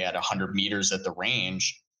sunny day at 100 meters at the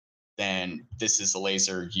range, then this is a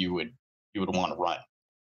laser you would want to run.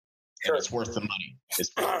 Sure. And it's worth the money.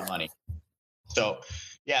 It's worth the money. So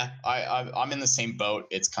yeah, I'm in the same boat.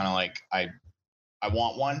 It's kind of like I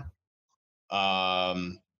want one.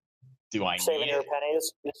 Do I saving need your it?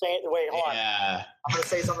 pennies? Wait, hold on. Yeah. I'm gonna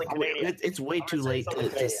say something Canadian. It's way too late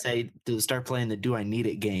to start playing the "Do I Need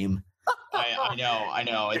It" game. I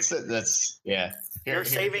know. You're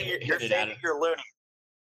saving your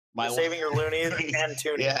loonies. Saving your loonies and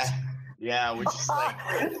toonies. Yeah, which is like,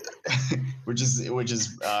 which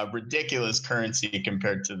is ridiculous currency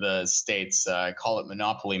compared to the States. I call it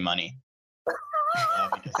monopoly money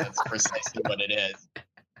because that's precisely what it is.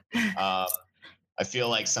 I feel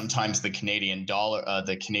like sometimes the Canadian dollar,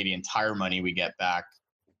 the Canadian Tire money we get back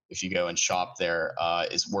if you go and shop there,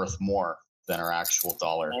 is worth more than our actual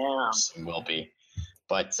dollar will be.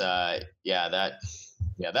 But that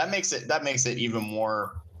makes it even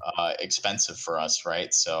more expensive for us,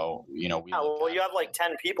 right? So, you know, you have like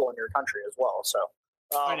 10 people in your country as well, so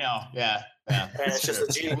I know, yeah. And it's just a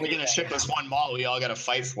GDP. We're gonna ship us one Maul. We all got to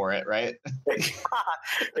fight for it, right?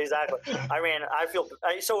 Exactly. I mean, I feel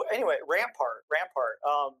so. Anyway, Rampart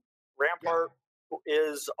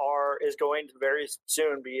is going to very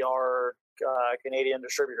soon be our Canadian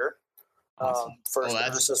distributor for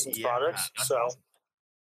Standard Systems products. So. Awesome.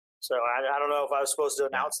 So I don't know if I was supposed to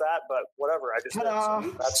announce that, but whatever. I just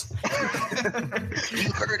did. So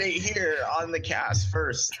you heard it here on the cast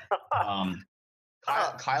first.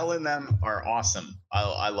 Kyle and them are awesome.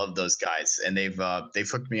 I love those guys, and they've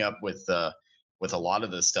hooked me up with a lot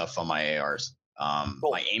of the stuff on my ARs.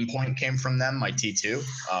 Cool. My aim point came from them. My T2.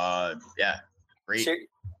 Great. So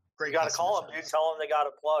you got to call them, dude. Tell them they got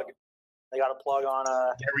a plug. They got a plug on.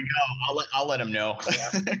 There we go. I'll let them know.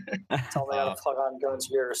 Yeah. Tell them they got a plug on Guns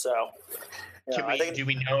Gear. So.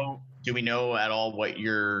 Do we know at all what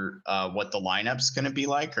what the lineup's going to be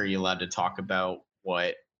like? Are you allowed to talk about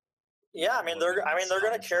what? Yeah, I mean they're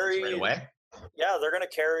going to carry right away. Yeah, they're going to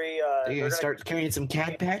carry. They're going to start carrying some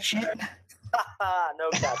CAD patch shit. No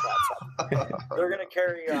CAD patch. They're going to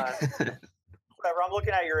carry. Whatever. I'm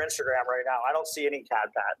looking at your Instagram right now. I don't see any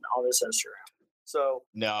CAD pad on this Instagram. So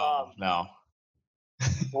no.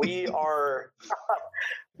 We are.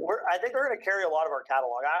 I think they're going to carry a lot of our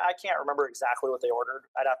catalog. I can't remember exactly what they ordered.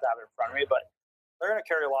 I'd have to have it in front of me, but they're going to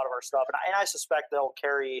carry a lot of our stuff, and I suspect they'll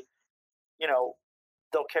carry. You know,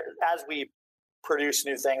 they'll carry as we produce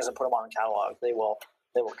new things and put them on the catalog, they will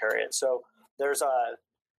carry it. So there's I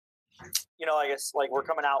guess like we're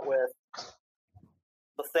coming out with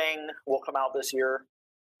the Thing will come out this year,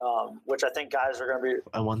 which I think guys are going to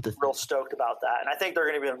be real stoked about that. And I think they're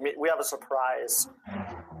going to be, we have a surprise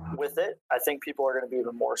with it. I think people are going to be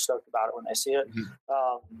even more stoked about it when they see it.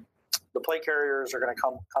 Mm-hmm. The plate carriers are going to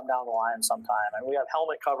come down the line sometime. And we have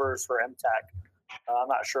helmet covers for MTech. I'm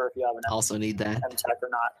not sure if you have an also need that MTech or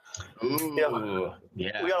not. Ooh,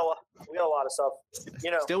 yeah. We got a lot of stuff.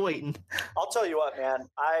 Still waiting. I'll tell you what, man.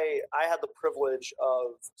 I had the privilege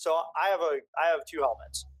of, so I have two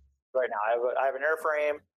helmets right now. I have an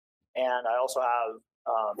airframe, and I also have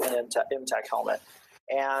an MTech helmet.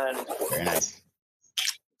 And very nice.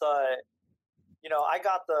 I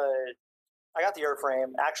got the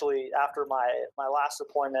airframe actually after my last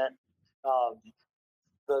deployment.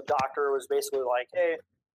 The doctor was basically like, hey,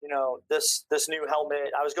 this new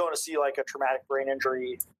helmet. I was going to see like a traumatic brain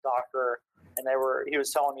injury doctor, and he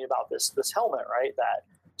was telling me about this helmet, right? That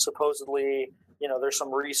supposedly, there's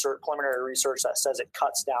some preliminary research that says it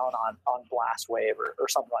cuts down on blast wave or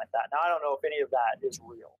something like that. Now I don't know if any of that is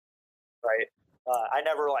real, right? I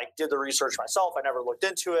never did the research myself. I never looked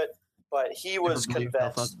into it, but he was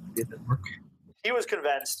convinced. He was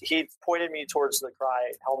convinced. He pointed me towards the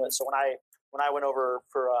Crye helmet. So when I went over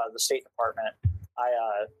for the State Department,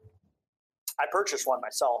 I purchased one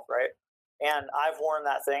myself, right? And I've worn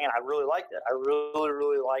that thing, and I really liked it. I really,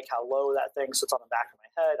 really like how low that thing sits on the back of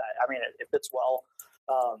my head. I mean, it fits well.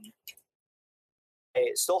 I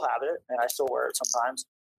still have it, and I still wear it sometimes.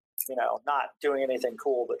 Not doing anything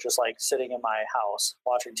cool, but just like sitting in my house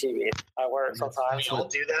watching TV. I wear it sometimes. We all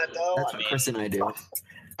do that, though. That's what Chris and I do.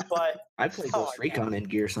 But I play Ghost Recon in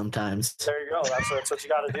gear sometimes. There you go. That's what you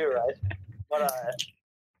got to do, right? But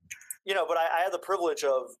but I had the privilege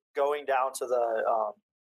of going down to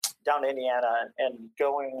down to Indiana and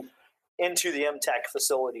going into the MTech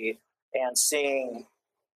facility and seeing,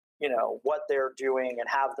 what they're doing and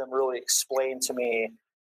have them really explain to me,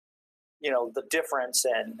 the difference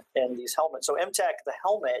in these helmets. So MTech, the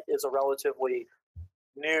helmet is a relatively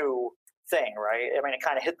new thing, right? I mean, it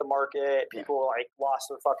kind of hit the market. People lost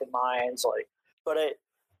their fucking minds, but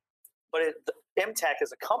MTech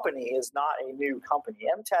as a company is not a new company.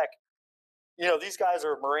 MTech, these guys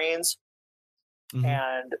are Marines, mm-hmm.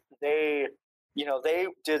 and they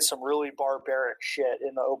did some really barbaric shit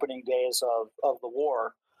in the opening days of the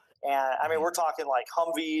war. And I mean, we're talking like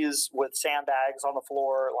Humvees with sandbags on the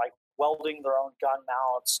floor, like welding their own gun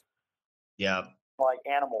mounts. Yeah. Like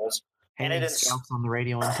animals. Hanging scalps on the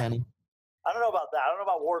radio antenna. I don't know about that. I don't know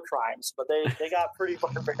about war crimes, but they got pretty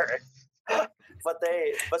barbaric.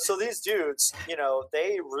 But so these dudes,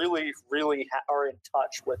 they really, really are in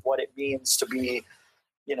touch with what it means to be,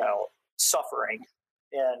 suffering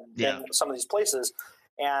in some of these places.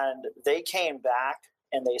 And they came back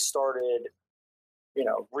and they started,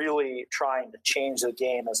 really trying to change the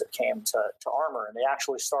game as it came to armor. And they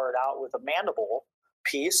actually started out with a mandible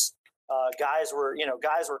piece. Guys were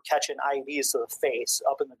catching IEDs to the face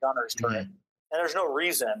up in the gunner's turret. Mm-hmm. And there's no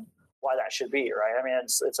reason why that should be, right? I mean,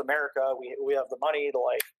 it's America. We have the money to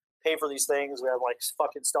pay for these things. We have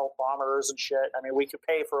fucking stealth bombers and shit. I mean, we could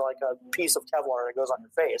pay for a piece of Kevlar that goes on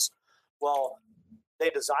your face. Well, they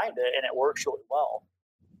designed it and it works really well.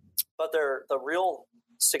 But the real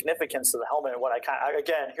significance of the helmet,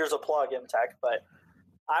 again, here's a plug, MTech, but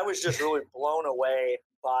I was just really blown away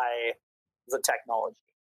by the technology.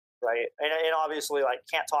 Right. And obviously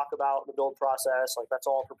can't talk about the build process. That's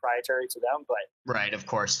all proprietary to them, but right. Of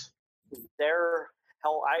course.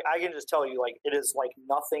 I can just tell you, it is like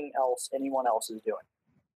nothing else anyone else is doing.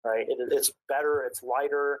 Right. It's better. It's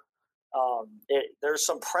lighter. There's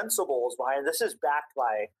some principles behind it. This is backed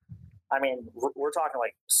by, I mean, we're talking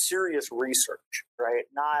serious research, right?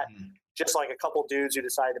 Not just a couple dudes who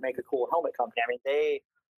decided to make a cool helmet company. I mean,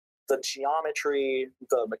 the geometry,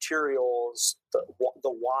 the materials, the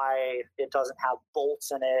why it doesn't have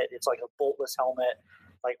bolts in it. It's like a boltless helmet.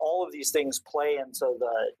 All of these things play into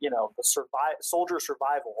the soldier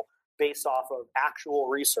survival based off of actual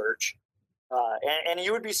research. And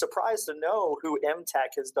you would be surprised to know who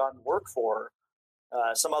MTech has done work for.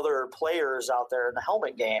 Some other players out there in the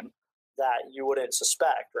helmet game that you wouldn't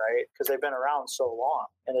suspect, right? Because they've been around so long,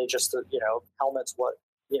 and they just helmets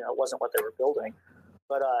wasn't what they were building.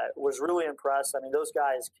 But was really impressed. I mean, those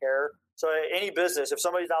guys care. So any business, if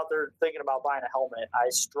somebody's out there thinking about buying a helmet, I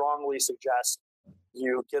strongly suggest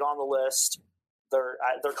you get on the list. They're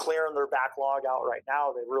clearing their backlog out right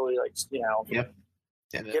now. They really Yep.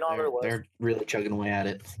 Yeah, get on their list. They're really chugging away at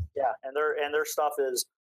it. Yeah, and their stuff is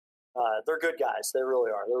They're good guys. They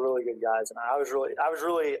really are. They're really good guys. And I was really,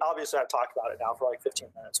 obviously I've talked about it now for like 15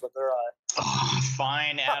 minutes, but they're,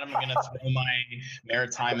 fine, Adam. I'm going to throw my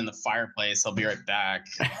Maritime in the fireplace. I'll be right back.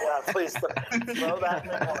 Yeah, please throw that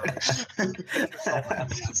thing on.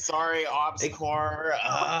 Sorry, Ops Corps.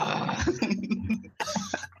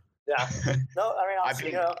 Yeah. No, I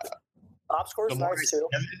mean, Ops Corps is nice too.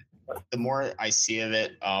 The more I see of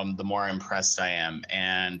it, the more impressed I am.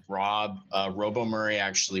 And Robo Murray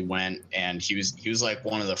actually went, and he was like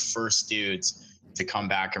one of the first dudes to come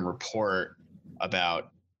back and report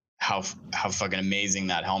about how fucking amazing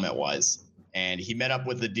that helmet was. And he met up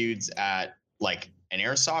with the dudes at like an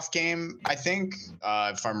airsoft game, I think,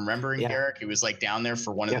 if I'm remembering, Derek. He was like down there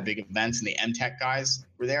for one of the big events, and the MTech guys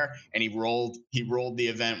were there, and he rolled the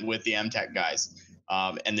event with the MTech guys,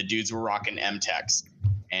 and the dudes were rocking MTechs.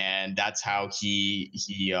 And that's how he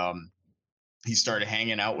started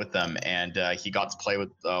hanging out with them, and he got to play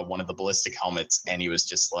with one of the ballistic helmets, and he was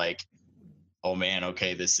just like, "Oh man,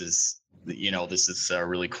 okay, this is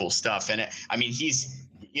really cool stuff." And he's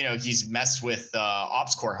messed with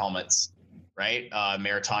Ops Corps helmets, right?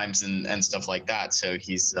 Maritimes and stuff like that. So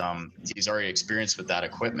he's already experienced with that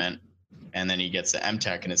equipment, and then he gets the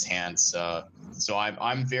MTech in his hands. So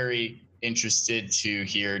I'm very interested to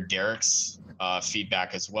hear Derek's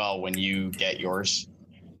feedback as well when you get yours.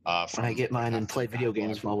 When I get mine and play video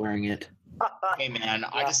games while wearing it. Hey man,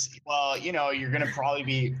 you're gonna probably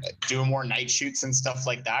be doing more night shoots and stuff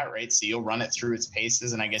like that, right? So you'll run it through its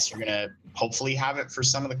paces, and I guess you're gonna hopefully have it for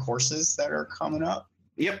some of the courses that are coming up.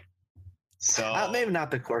 Yep. So maybe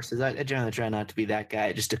not the courses. I generally try not to be that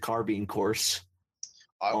guy. Just a carbine course.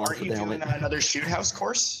 Aren't you doing another shoot house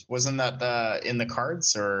course? Wasn't that in the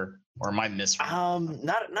cards, or am I misreading?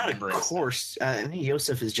 Not a course. I think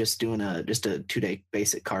Yosef is just doing just a 2-day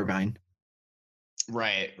basic carbine.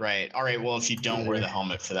 Right. All right. Well, if you don't wear the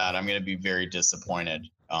helmet for that, I'm going to be very disappointed.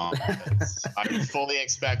 I fully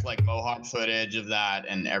expect like Mohawk footage of that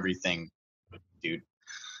and everything, dude.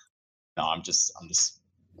 No, I'm just.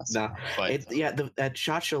 No, at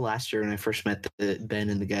SHOT Show last year when I first met Ben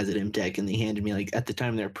and the guys at MTech, and they handed me, like, at the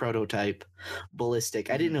time, their prototype ballistic.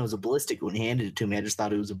 I didn't know it was a ballistic when he handed it to me. I just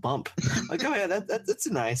thought it was a bump. Like, oh yeah, that's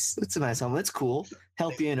a nice helmet. That's cool.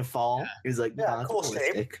 Help you in a fall. Yeah. He was like, no, cool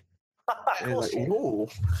shape. Cool shape. Whoa.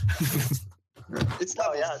 It's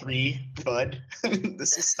level 3, bud.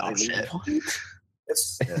 This is stop shit.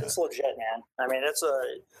 It's legit, man. I mean,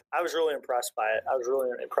 I was really impressed by it. I was really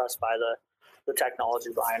impressed by the technology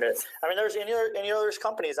behind it. I mean, there's any other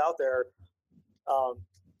companies out there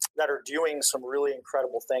that are doing some really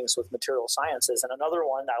incredible things with material sciences. And another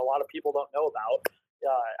one that a lot of people don't know about,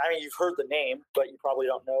 I mean, you've heard the name, but you probably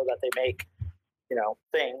don't know that they make,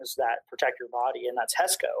 things that protect your body, and that's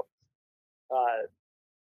HESCO.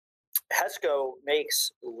 HESCO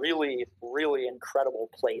makes really, really incredible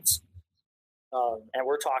plates. And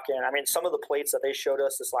we're talking, I mean, some of the plates that they showed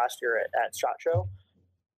us this last year at SHOT Show,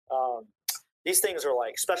 these things are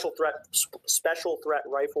like special threat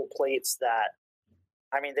rifle plates that,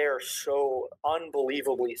 I mean, they are so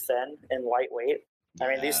unbelievably thin and lightweight. I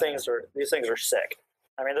mean, these things are sick.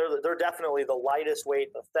 I mean, they're definitely the lightest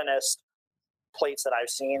weight, the thinnest plates that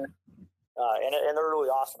I've seen, and they're really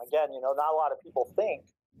awesome. Again, not a lot of people think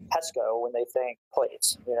HESCO when they think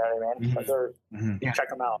plates. You know what I mean? Mm-hmm. But check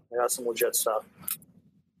them out. They got some legit stuff.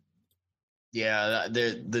 Yeah,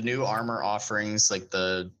 the new armor offerings, like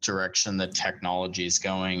the direction the technology is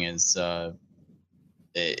going, is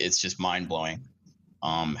it's just mind blowing.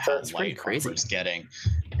 How it's pretty crazy. It's getting,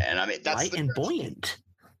 and I mean that's light and buoyant.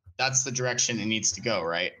 That's the direction it needs to go,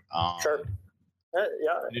 right? Sure. Yeah.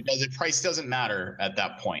 The price doesn't matter at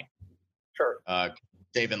that point. Sure.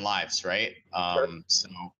 Saving lives, right? Sure. So,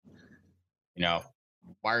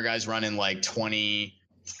 why are guys running like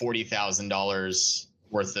 $40,000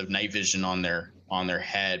 worth of night vision on their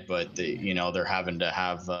head, but they're having to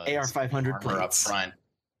have AR-500 armor up front.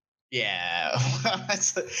 Yeah. No,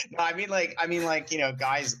 I mean like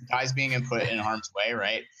guys being put in harm's way,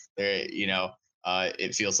 right? They're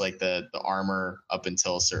it feels like the armor up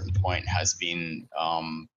until a certain point has been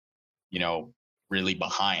really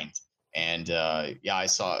behind. And I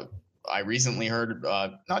recently heard,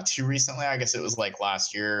 not too recently, I guess it was like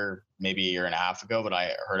last year, maybe a year and a half ago, but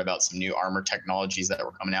I heard about some new armor technologies that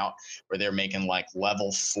were coming out where they're making like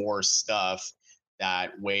level 4 stuff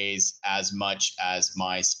that weighs as much as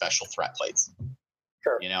my special threat plates.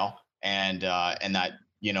 Sure. And that,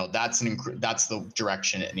 that's the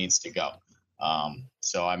direction it needs to go.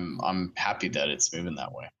 So I'm happy that it's moving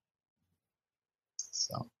that way.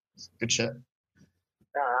 So good shit.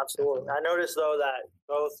 Yeah, absolutely. I noticed though that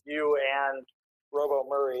both you and Robo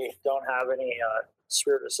Murray don't have any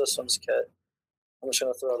Spirit Systems kit? I'm just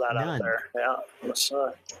gonna throw that out None. there. Yeah, I'm just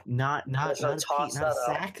gonna, Not Let's not a toss not a that out.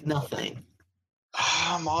 sack, nothing.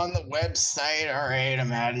 I'm on the website. All right,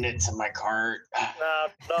 I'm adding it to my cart.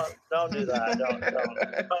 no, don't do that. Don't do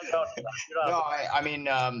that. You don't No, have to- I mean,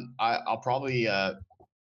 I'll probably. you have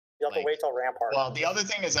to like- wait till Rampart. Well, the other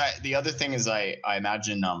thing is, I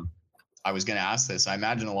imagine. I was going to ask this. I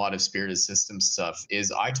imagine a lot of Spirited Systems stuff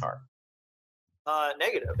is ITAR.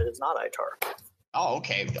 Negative. It is not ITAR. Oh,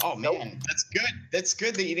 okay. Oh man, Nope. that's good. That's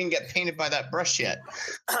good that you didn't get painted by that brush yet.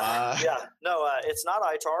 Yeah, no, it's not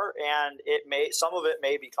ITAR, and some of it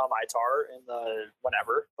may become ITAR in the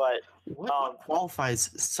whenever, but What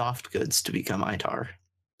qualifies soft goods to become ITAR?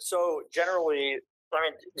 so generally, I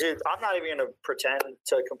mean, dude, I'm not even going to pretend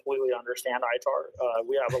to completely understand ITAR.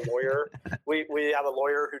 We have a lawyer. we have a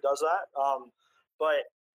lawyer who does that. But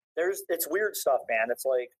it's weird stuff, man. It's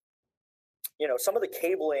like, some of the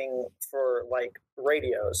cabling for like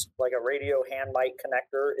radios, like a radio hand mic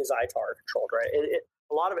connector, is ITAR controlled, right?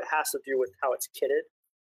 A lot of it has to do with how it's kitted,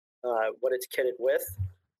 what it's kitted with.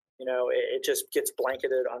 It just gets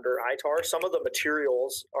blanketed under ITAR. Some of the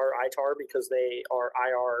materials are ITAR because they are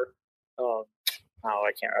IR.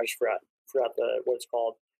 I just forgot what it's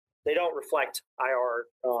called. They don't reflect IR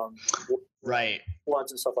Right.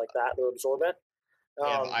 floods and stuff like that. They're absorbent. They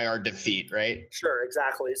have IR defeat, right? Sure,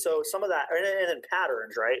 exactly. So some of that, and then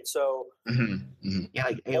patterns, right? So Yeah,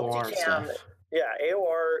 like AOR stuff. Yeah,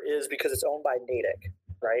 AOR is because it's owned by Natick,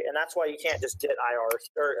 right? And that's why you can't just get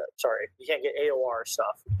you can't get AOR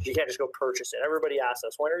stuff. You can't just go purchase it. Everybody asks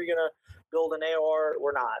us, when are you going to build an AOR?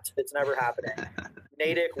 We're not. It's never happening.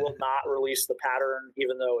 Natick will not release the pattern,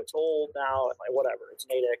 even though it's old now. Like, whatever. It's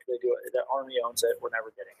Natick. They do it. The Army owns it. We're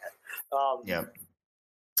never getting it. Yeah.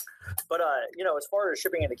 But as far as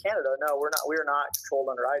shipping into Canada, no, we're not. We are not controlled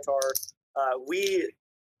under ITAR. We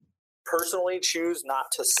personally choose not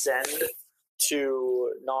to send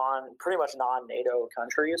to pretty much non-NATO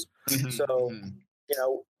countries. So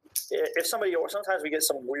if sometimes we get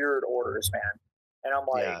some weird orders, man, and I'm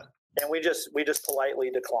like, and we just politely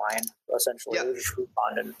decline. Essentially, we just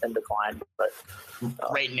respond and decline. But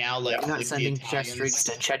right now, like, you're not sending chest rigs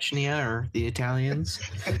to Chechnya or the Italians.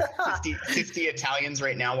 50 Italians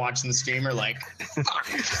right now watching the stream are like, fuck.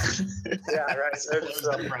 Yeah, right. Close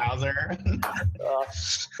the browser.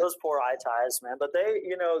 Those poor ITIs, man. But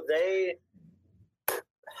they.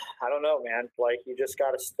 I don't know, man. Like, you just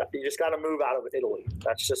gotta move out of Italy.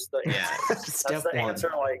 That's just the answer. Step That's the one.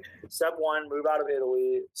 answer. Like, step 1, move out of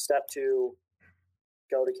Italy. Step 2,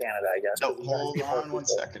 go to Canada, I guess. Oh, hold on one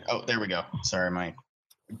second. Oh, there we go. Sorry, my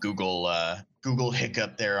Google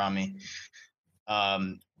hiccup there on me.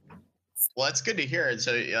 Well, that's good to hear.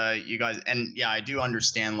 So you guys, and yeah, I do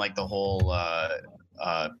understand like the whole.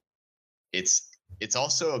 It's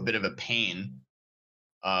also a bit of a pain.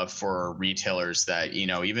 For retailers that,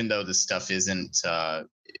 even though the stuff isn't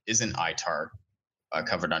ITAR,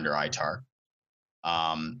 covered under ITAR,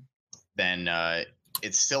 then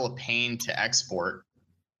it's still a pain to export,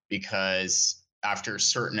 because after a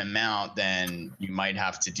certain amount, then you might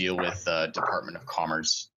have to deal with the Department of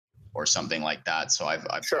Commerce or something like that. So I've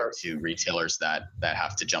talked to retailers that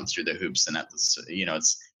have to jump through the hoops, and it's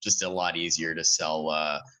just a lot easier to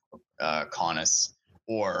sell Conus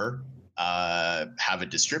or have a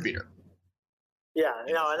distributor. Yeah,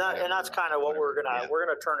 and that's kind of what we're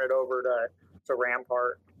gonna turn it over to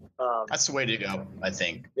Rampart. That's the way to go, I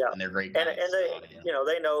think. Yeah, and they're great and guys.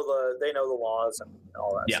 they know the laws and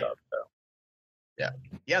all that stuff. So.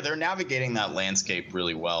 Yeah, they're navigating that landscape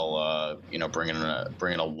really well. Bringing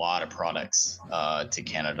a lot of products to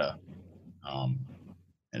Canada, and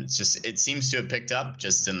it seems to have picked up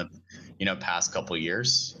just in the past couple of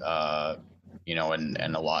years.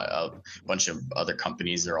 And a bunch of other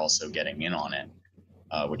companies are also getting in on it,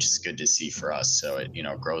 which is good to see for us. So it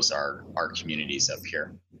grows our communities up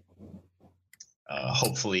here.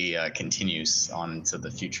 Hopefully continues on into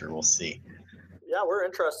the future. We'll see. Yeah, we're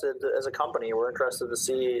interested as a company. We're interested to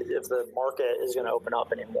see if the market is going to open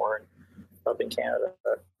up anymore up in Canada.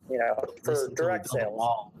 For direct sales.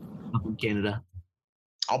 Wall up in Canada.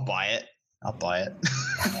 I'll buy it.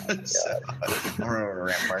 So, I'm over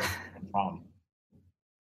Rampart. No problem.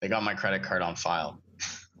 They got my credit card on file.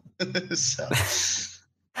 So,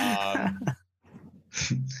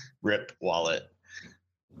 rip wallet.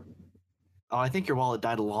 Oh, I think your wallet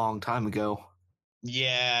died a long time ago.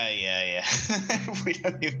 Yeah.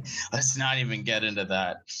 Let's not even get into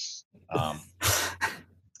that.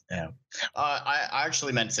 Yeah. I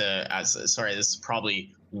actually meant to ask. Sorry, this is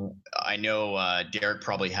probably. I know Derek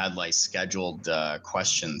probably had like scheduled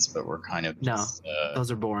questions, but we're kind of No,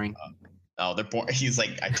 those are boring. Oh, they're born. He's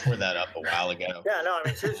like, I tore that up a while ago. Yeah, no, I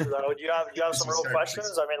mean, seriously though, do you have some real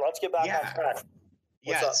questions? I mean, let's get back on track.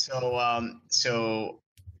 What's up? So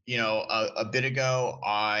a bit ago,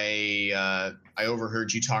 I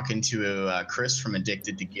overheard you talking to Chris from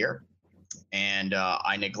Addicted to Gear, and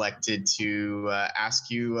I neglected to ask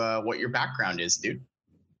you what your background is, dude.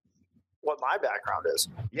 What my background is?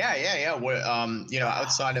 Yeah. What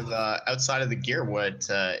outside of the gear, what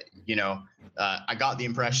I got the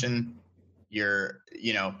impression you're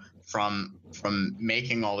from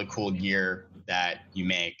making all the cool gear that you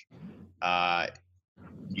make,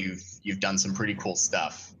 you've done some pretty cool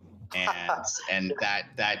stuff, and that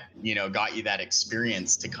got you that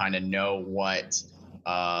experience to kind of know what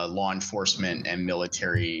law enforcement and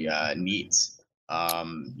military needs.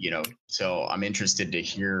 So I'm interested to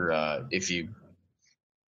hear if you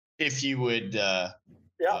would be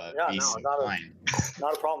so kind.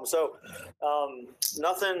 Not a problem. So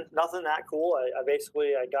nothing that cool.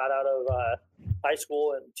 I got out of high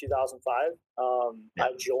school in 2005.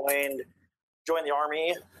 I joined the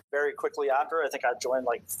Army very quickly after. I think I joined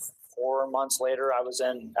like 4 months later. I was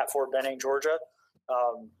at Fort Benning, Georgia.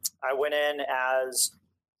 I went in as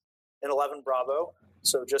an 11 Bravo,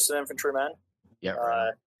 so just an infantryman. Yeah.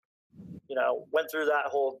 Right. Went through that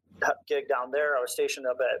whole gig down there. I was stationed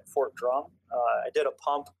up at Fort Drum. I did a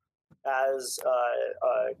pump as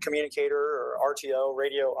a communicator or RTO,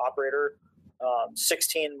 radio operator,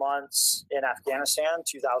 16 months in Afghanistan,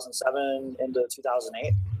 2007 into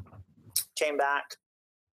 2008. Came back,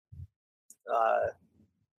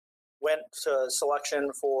 went to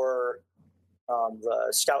selection for the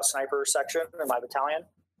Scout Sniper section in my battalion.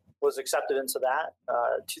 Was accepted into that.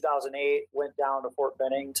 2008, went down to Fort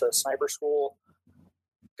Benning to sniper school,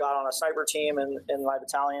 got on a sniper team in my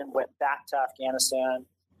battalion, went back to Afghanistan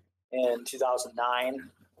in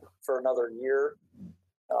 2009 for another year.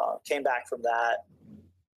 Came back from that,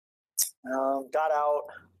 got out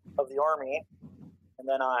of the Army, and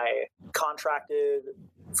then I contracted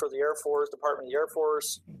for the Air Force, Department of the Air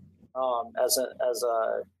Force, as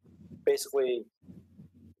a basically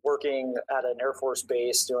working at an Air Force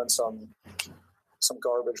base doing some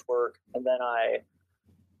garbage work. And then I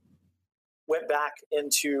went back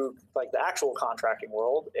into like the actual contracting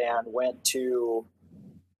world and went to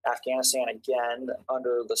Afghanistan again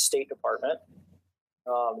under the State Department,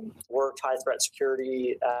 worked high threat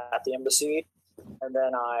security at the embassy. And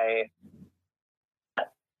then I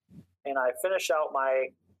finished out my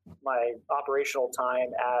operational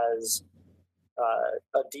time as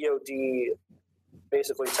a DoD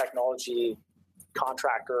basically technology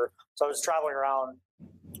contractor. So I was traveling around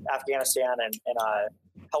Afghanistan and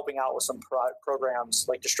helping out with some programs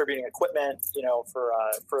like distributing equipment, for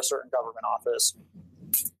a certain government office.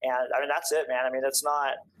 And I mean, that's it, man. I mean, it's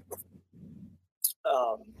not,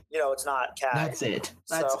 it's not CAD. That's it.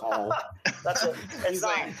 That's all. That's it. He's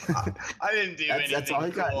like, I didn't do anything. That's all I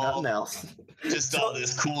got. Cool. Nothing else. Just all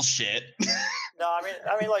this cool shit. No, I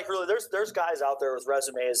mean, like really, there's guys out there with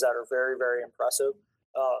resumes that are very, very impressive.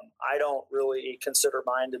 I don't really consider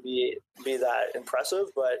mine to be that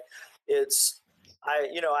impressive, but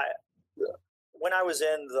when I was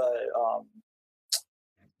in the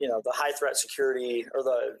high threat security, or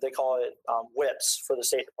they call it WHIPS for the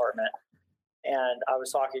State Department, and I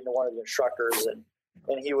was talking to one of the instructors,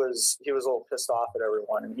 and he was a little pissed off at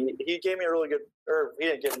everyone, and he gave me a really good, or he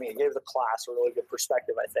didn't give me, he gave the class a really good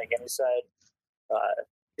perspective, I think, and he said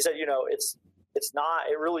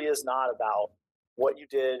it really is not about what you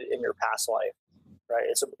did in your past life, right?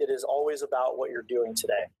 It is always about what you're doing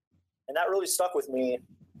today. And that really stuck with me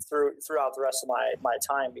throughout the rest of my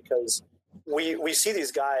time, because we see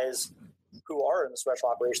these guys who are in the special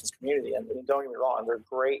operations community, and don't get me wrong, they're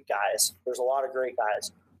great guys. There's a lot of great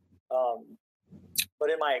guys. But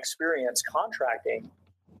in my experience contracting,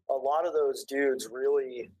 a lot of those dudes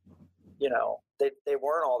really, they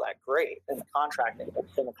weren't all that great in the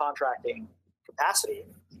contracting capacity.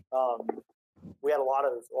 We had a lot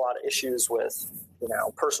of issues with,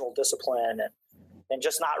 personal discipline and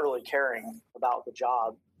just not really caring about the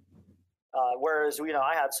job. Whereas,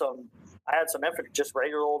 I had some just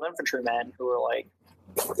regular old infantrymen who were like,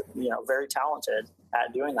 very talented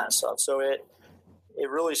at doing that stuff. So it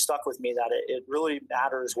really stuck with me that it really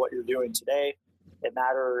matters what you're doing today. It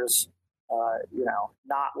matters,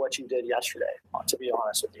 not what you did yesterday, to be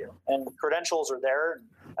honest with you. And credentials are there.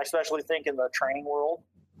 I especially think in the training world,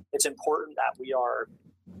 it's important that we are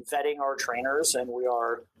vetting our trainers, and we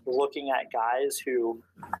are looking at guys who,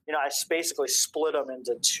 I basically split them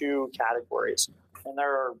into two categories. And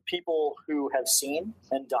there are people who have seen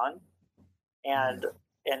and done, and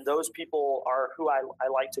those people are who I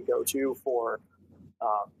like to go to for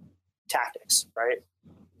tactics, right?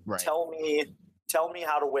 Right. Tell me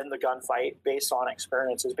how to win the gunfight based on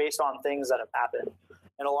experiences, based on things that have happened.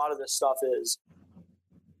 And a lot of this stuff is,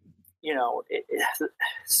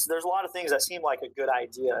 there's a lot of things that seem like a good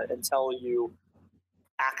idea until you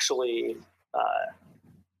actually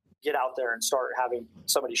get out there and start having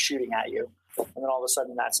somebody shooting at you. And then all of a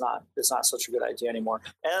sudden it's not such a good idea anymore.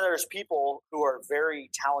 And then there's people who are very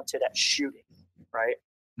talented at shooting, right?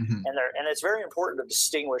 Mm-hmm. And it's very important to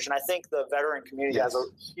distinguish. And I think the veteran community has a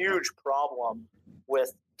huge problem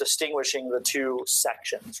with distinguishing the two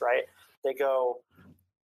sections, right? They go,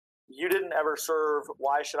 you didn't ever serve,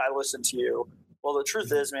 why should I listen to you? Well, the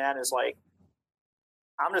truth is, man, is like,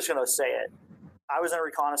 I'm just going to say it. I was in a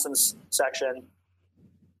reconnaissance section.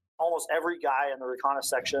 Almost every guy in the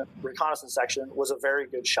reconnaissance section was a very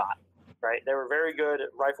good shot, right? They were very good at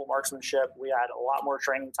rifle marksmanship. We had a lot more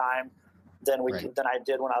training time than I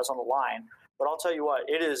did when I was on the line. But I'll tell you what,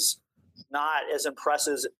 it is not as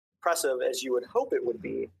impressive as you would hope it would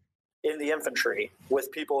be in the infantry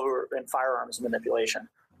with people who are in firearms manipulation.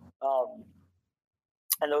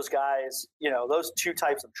 And those guys, those two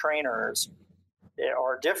types of trainers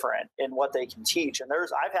are different in what they can teach. And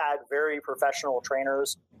I've had very professional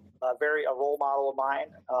trainers, a role model of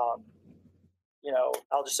mine.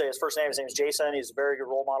 I'll just say his first name. His name is Jason. He's a very good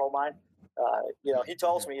role model of mine. He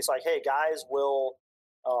tells me, he's like, hey, guys will,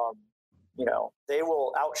 they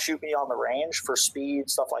will outshoot me on the range for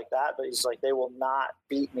speed, stuff like that. But he's like, they will not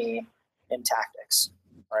beat me in tactics.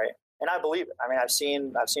 Right. And I believe it. I mean, I've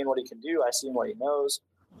seen what he can do. I've seen what he knows.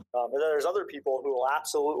 And then there's other people who will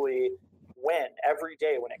absolutely win every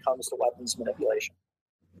day when it comes to weapons manipulation.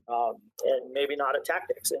 And maybe not at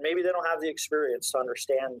tactics. And maybe they don't have the experience to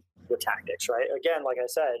understand the tactics, right? Again, like I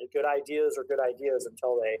said, good ideas are good ideas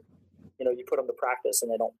until they, you put them to practice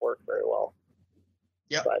and they don't work very well.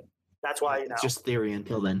 Yeah. But that's why, It's just theory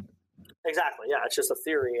until then. Exactly. Yeah. It's just a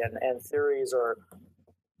theory, and theories are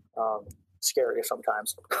scary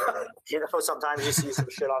sometimes. Sometimes you see some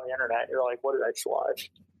shit on the internet. You're like, what did I just watch?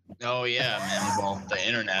 Oh yeah, man. Well, the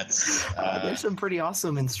internet's There's some pretty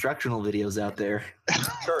awesome instructional videos out there.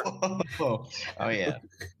 Sure. Oh yeah.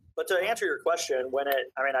 But to answer your question,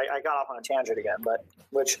 I got off on a tangent again, but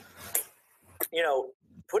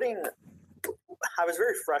I was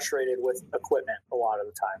very frustrated with equipment a lot of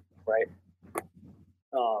the time, right?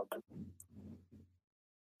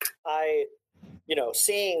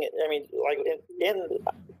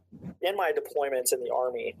 In my deployments in the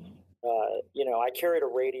Army, I carried a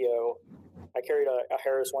radio. I carried a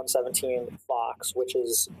Harris 117 Fox, which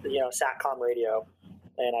is, SATCOM radio,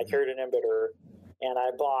 and I carried an embedder, and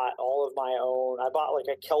I bought all of my own. I bought like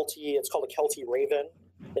a Kelty. It's called a Kelty Raven.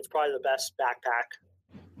 It's probably the best backpack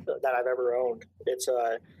that I've ever owned.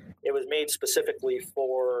 It was made specifically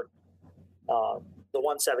for the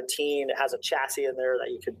 117. It has a chassis in there that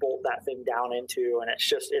you could bolt that thing down into, and it's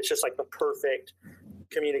just like the perfect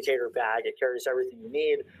communicator bag. It carries everything you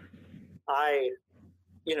need.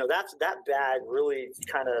 That bag really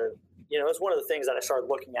kind of, it's one of the things that I started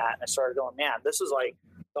looking at, and I started going, man, this is like,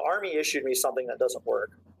 the Army issued me something that doesn't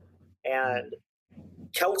work, and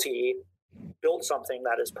Kelty built something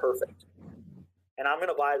that is perfect. And I'm going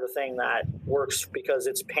to buy the thing that works because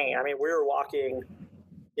it's paint. I mean, we were walking,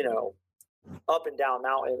 up and down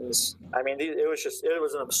mountains. I mean, it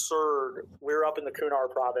was an absurd. We were up in the Kunar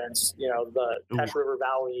province, the Pesh River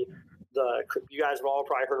Valley. You guys have all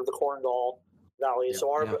probably heard of the Korngal Valley. Yeah,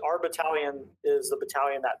 so our battalion is the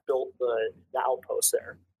battalion that built the outpost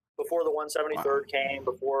there. Before the 173rd came,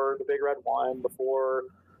 before the Big Red One, before,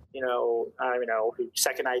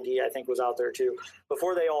 Second ID, I think, was out there too.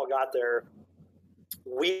 Before they all got there,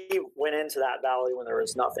 we went into that valley when there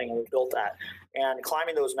was nothing, and we built that. And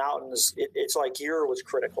climbing those mountains, it's like gear was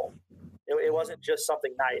critical. It wasn't just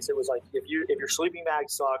something nice. It was like, if your sleeping bag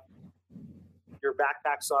sucked, your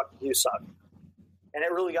backpack sucked, you sucked. And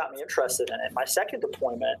it really got me interested in it. My second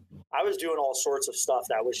deployment, I was doing all sorts of stuff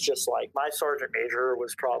that was just like, my sergeant major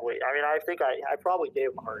was probably, I think I probably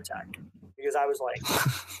gave him a heart attack, because I was like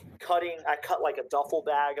I cut like a duffel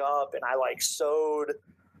bag up, and I like sewed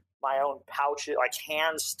my own pouches, like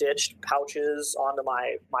hand stitched pouches onto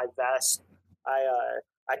my vest. I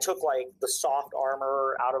took like the soft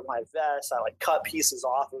armor out of my vest. I like cut pieces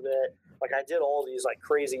off of it. Like I did all these like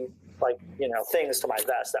crazy, things to my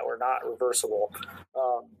vest that were not reversible.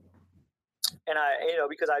 And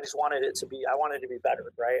because I just wanted it to be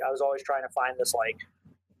better, right? I was always trying to find this like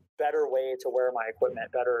better way to wear my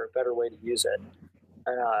equipment, better way to use it.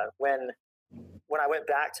 And when I went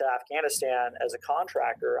back to Afghanistan as a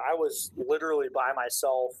contractor, I was literally by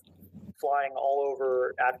myself flying all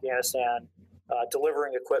over Afghanistan,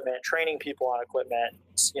 delivering equipment, training people on equipment,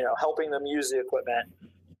 helping them use the equipment.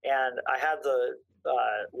 And I had the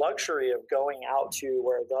luxury of going out to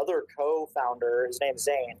where the other co-founder, his name's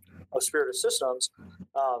Zane, of Spirit Systems.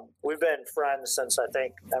 We've been friends since I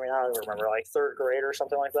don't even remember, like third grade or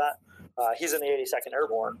something like that. He's in the 82nd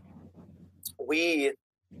Airborne. We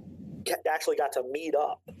actually got to meet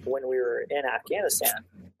up when we were in Afghanistan.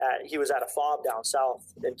 He was at a FOB down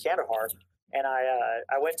south in Kandahar. And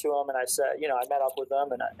I went to him and I said, I met up with them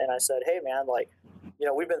and I said, hey man, like,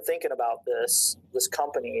 we've been thinking about this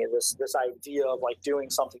company, this idea of like doing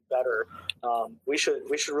something better. We should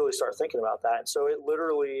really start thinking about that. And so it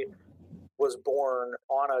literally was born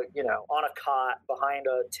on a cot behind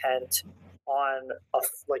a tent on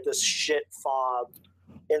like this shit FOB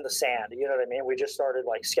in the sand. You know what I mean? We just started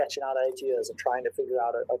like sketching out ideas and trying to figure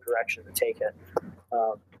out a direction to take it.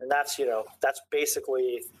 And that's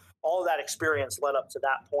basically all of that experience led up to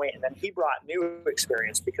that point. And then he brought new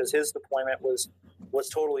experience because his deployment was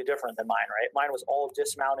totally different than mine, right? Mine was all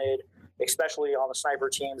dismounted, especially on the sniper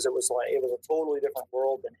teams. It was a totally different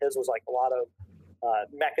world, and his was like a lot of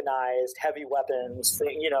mechanized, heavy weapons,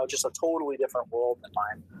 just a totally different world than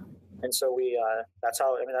mine. And so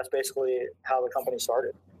that's basically how the company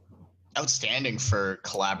started. Outstanding for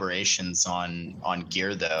collaborations on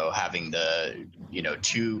gear, though, having the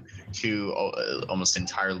two almost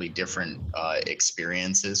entirely different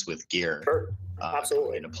experiences with gear. Sure.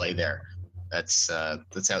 Absolutely. To play there. That's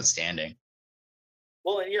outstanding.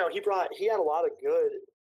 Well, and he had a lot of good.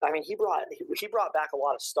 I mean, he brought back a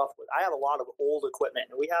lot of stuff. I have a lot of old equipment,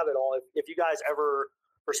 and we have it all. If you guys ever,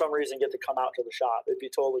 for some reason, get to come out to the shop, it'd be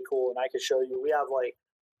totally cool, and I could show you. We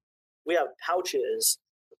have pouches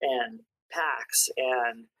and packs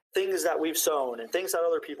and things that we've sewn and things that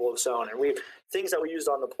other people have sewn, and things that we used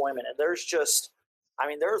on deployment. And there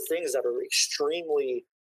are things that are extremely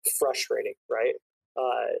frustrating, right?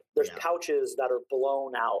 There's pouches that are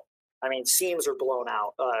blown out. I mean, seams are blown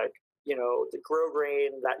out. The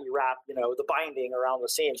grosgrain that you wrap, the binding around the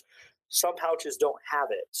seams. Some pouches don't have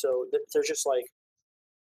it. So they're just like,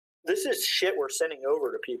 this is shit we're sending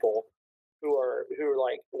over to people who are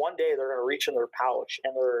like, one day they're going to reach in their pouch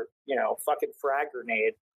and their, fucking frag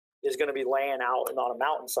grenade is going to be laying out and on a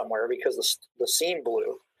mountain somewhere because the seam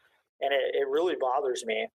blew. And it really bothers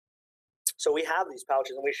me. So we have these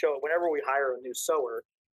pouches, and we show it whenever we hire a new sewer.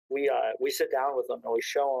 We sit down with them and we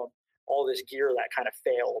show them all this gear that kind of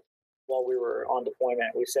failed while we were on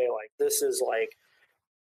deployment. We say like, this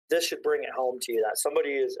should bring it home to you that somebody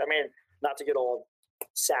is. I mean, not to get all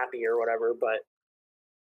sappy or whatever, but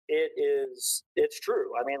it's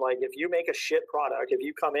true. I mean, like, if you make a shit product, if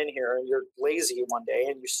you come in here and you're lazy one day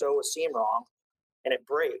and you sew a seam wrong and it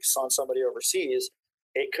breaks on somebody overseas,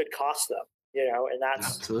 it could cost them, and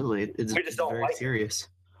that's absolutely, we just don't very like serious. It.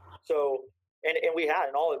 So, and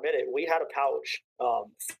I'll admit it, we had a pouch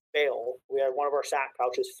fail. We had one of our SAC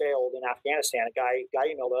pouches failed in Afghanistan. A guy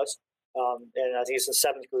emailed us, and I think he's a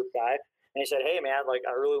 7th group guy, and he said, "Hey man, like,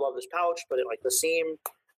 I really love this pouch, but the seam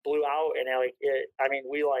blew out, and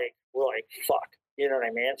we're like, fuck, you know what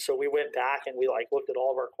I mean?" So we went back and we looked at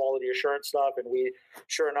all of our quality assurance stuff, and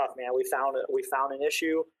sure enough, man, we found an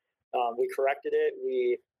issue. We corrected it.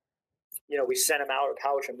 We sent him out a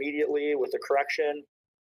pouch immediately with the correction.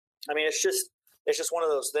 I mean, it's just one of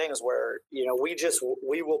those things where,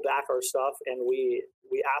 we will back our stuff, and we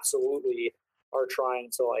absolutely are trying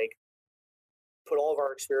to put all of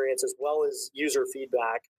our experience as well as user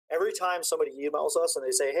feedback. Every time somebody emails us and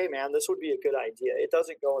they say, "Hey man, this would be a good idea," it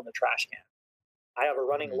doesn't go in the trash can. I have a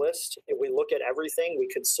running list. If we look at everything, we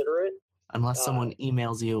consider it. Unless someone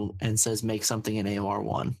emails you and says, make something in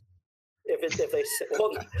AOR1. If they say,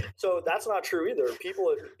 well, so that's not true either.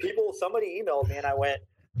 Somebody emailed me and I went,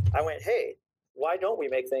 "Hey, why don't we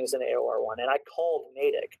make things in AOR1?" And I called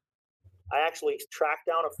Natick. I actually tracked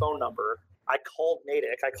down a phone number. I called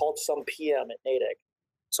Natick. I called some PM at Natick,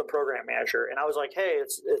 some program manager, and I was like, "Hey,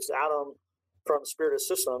 it's Adam from Spirit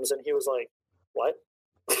Systems," and he was like, "What?"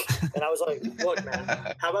 And I was like, "Look,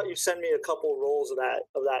 man, how about you send me a couple rolls of that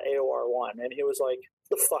AOR1?" And he was like,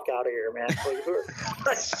 "The fuck out of here, man!"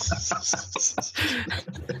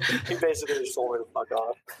 He basically just told me to fuck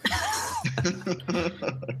off.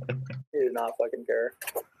 He did not fucking care.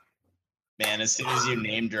 Man, as soon as you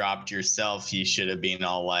name dropped yourself, you should have been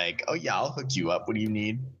all like, "Oh yeah, I'll hook you up. What do you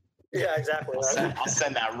need?" Yeah, exactly. I'll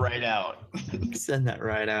send that right out. Send that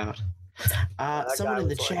right out. Someone in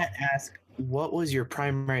the chat asked, what was your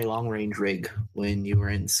primary long-range rig when you were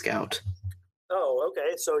in Scout? Oh,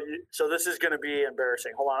 okay. So this is going to be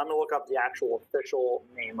embarrassing. Hold on, I'm going to look up the actual official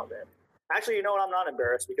name of it. Actually, you know what? I'm not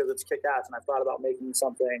embarrassed because it's kick-ass, and I thought about making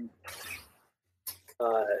something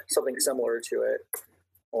something similar to it.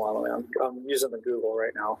 Hold on, I'm using the Google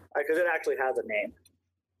right now because it actually has a name.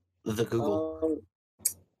 The Google.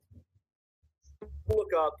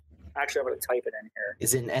 Look up. Actually, I'm going to type it in here.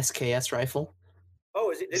 Is it an SKS rifle?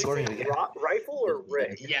 Oh, is it? Did he say rifle or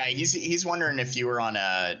rig? Yeah, he's wondering if you were on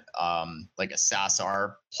a like a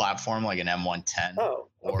SASR platform, like an M110. Oh,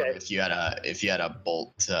 okay. Or if you had a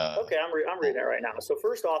bolt. Okay, I'm reading it right now. So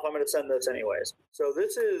first off, I'm going to send this anyways. So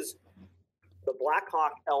this is the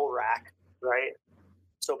Blackhawk LRAC, right?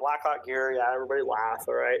 So Blackhawk gear, yeah, everybody laugh,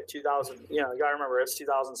 all right? 2000, you know, you got to remember it's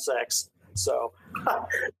 2006, so there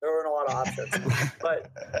weren't a lot of options.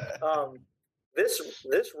 But this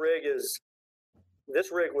rig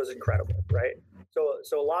was incredible, right? So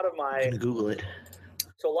a lot of my You can Google it.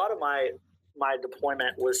 So a lot of my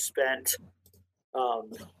deployment was spent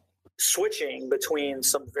switching between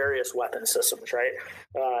some various weapon systems, right?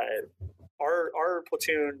 Our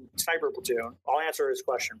platoon, sniper platoon, I'll answer his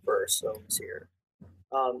question first. So let's see here.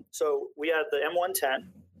 So we had the M110,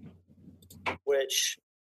 which,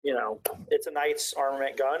 you know, it's a Knight's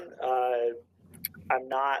armament gun. I'm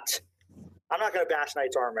not going to bash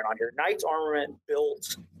Knight's armament on here. Knight's armament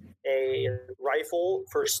built a rifle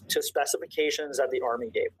to specifications that the Army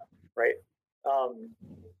gave them, right?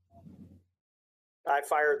 I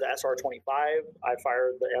fired the SR-25. I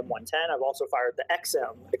fired the M110. I've also fired the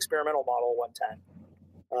XM, experimental model 110.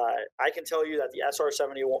 I can tell you that the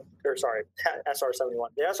SR-71,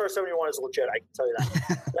 SR-71. The SR-71 is legit. I can tell you that.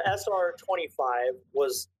 The SR-25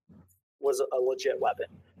 was a legit weapon.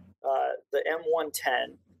 The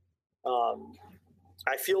M110,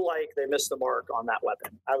 I feel like they missed the mark on that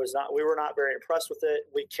weapon. We were not very impressed with it.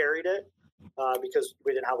 We carried it because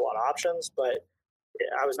we didn't have a lot of options, but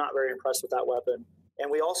I was not very impressed with that weapon. And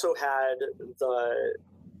we also had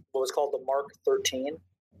what was called the Mark 13.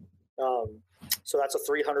 So that's a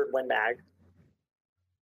 300 Win Mag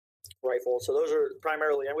rifle. So those are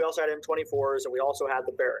primarily, and we also had M24s, and we also had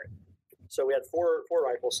the Barrett. So we had four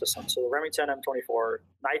rifle systems. So the Remington M24,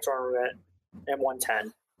 Knight's armament,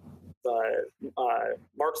 M110, the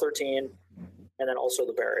Mark 13, and then also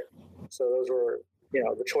the Barrett. So those were, you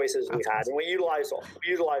know, the choices we had, and we utilized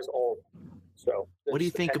all of them. So what do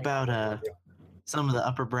you think about some of the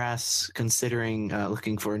upper brass considering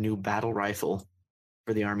looking for a new battle rifle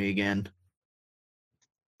for the Army again?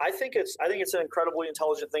 I think it's an incredibly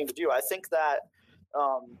intelligent thing to do. I think that,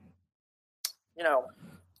 you know,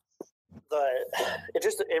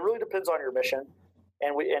 it really depends on your mission,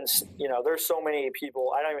 and you know, there's so many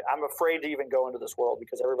people. I'm afraid to even go into this world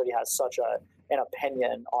because everybody has such an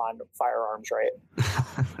opinion on firearms, right?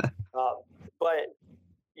 But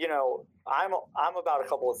you know, I'm about a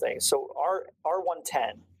couple of things. So our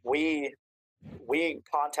 110, we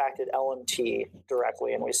contacted LMT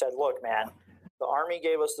directly, and we said, look, man, the Army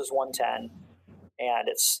gave us this 110, and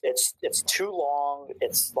it's too long.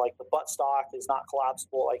 It's like the buttstock is not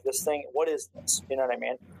collapsible. Like this thing, what is this? You know what I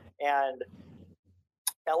mean? And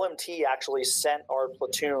LMT actually sent our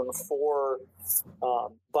platoon 4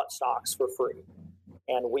 buttstocks for free.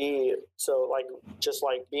 And just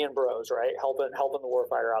like being bros, right? Helping the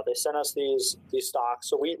warfighter out. They sent us these stocks.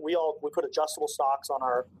 So we put adjustable stocks on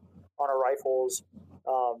our rifles.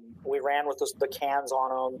 We ran with the cans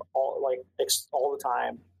on them all the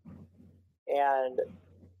time. And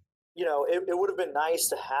you know, it would have been nice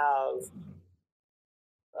to have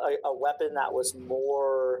a weapon that was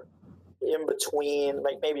more in between,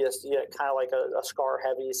 like maybe kind of like a SCAR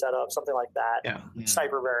heavy setup, something like that. Yeah.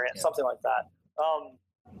 Sniper variant, something like that.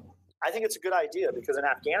 I think it's a good idea because in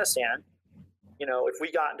Afghanistan, you know, if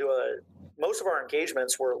we got into most of our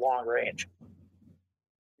engagements were long range.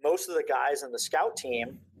 Most of the guys in the scout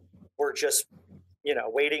team were just, you know,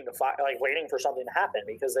 waiting for something to happen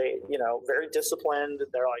because they, you know, very disciplined.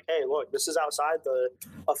 They're like, hey, look, this is outside the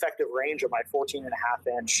effective range of my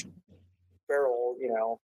 14.5-inch barrel, you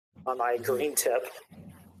know, on my green tip,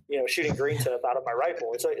 you know, shooting green tip out of my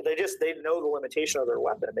rifle. So they know the limitation of their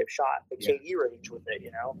weapon. They've shot the KE range with it, you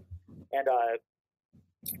know, and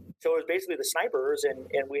so it was basically the snipers,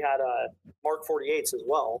 and we had Mark 48s as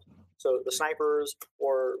well. So the snipers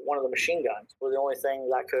or one of the machine guns were the only thing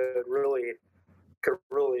that could really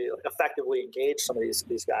effectively engage some of these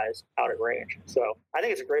guys out at range. So I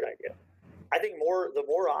think it's a great idea. I think the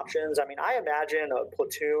more options. I mean, I imagine a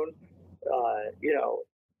platoon. You know,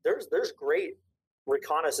 there's great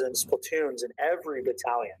reconnaissance platoons in every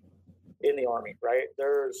battalion in the Army, right?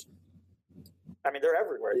 They're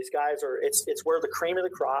everywhere. These guys are. It's where the cream of the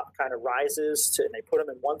crop kind of rises to, and they put them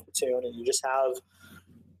in one platoon, and you just have.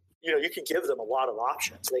 You know, you can give them a lot of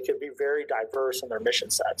options. They can be very diverse in their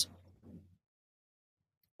mission sets.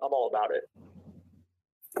 I'm all about it.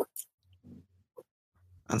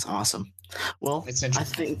 That's awesome. Well, It's I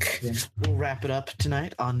interesting. think we'll wrap it up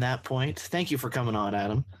tonight on that point. Thank you for coming on,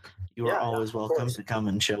 Adam. You are always of welcome course. to come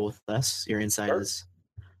and chill with us. Your insight Sure. is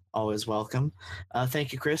always welcome.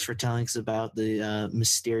 Thank you, Chris, for telling us about the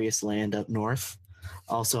mysterious land up north.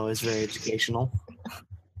 Also, always very educational.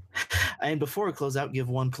 And before we close out, give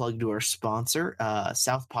one plug to our sponsor,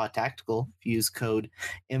 Southpaw Tactical. If you use code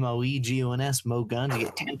MOEGUNS, MOGUN, you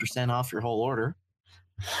get 10% off your whole order.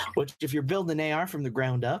 Which, if you're building an AR from the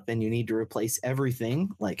ground up and you need to replace everything,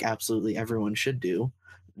 like absolutely everyone should do,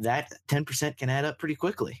 that 10% can add up pretty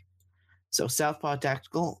quickly. So Southpaw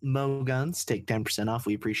Tactical, Mo Guns, take 10% off.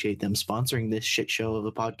 We appreciate them sponsoring this shit show of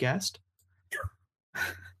a podcast.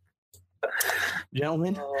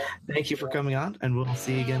 Gentlemen, thank you for coming on, and we'll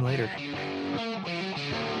see you again later.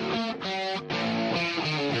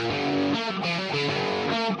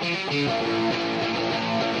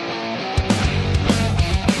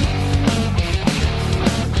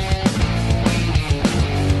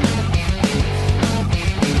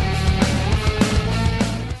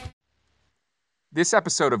 This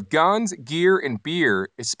episode of Guns, Gear, and Beer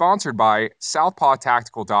is sponsored by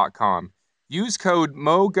SouthpawTactical.com. Use code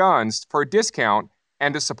MOGUNS for a discount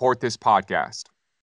and to support this podcast.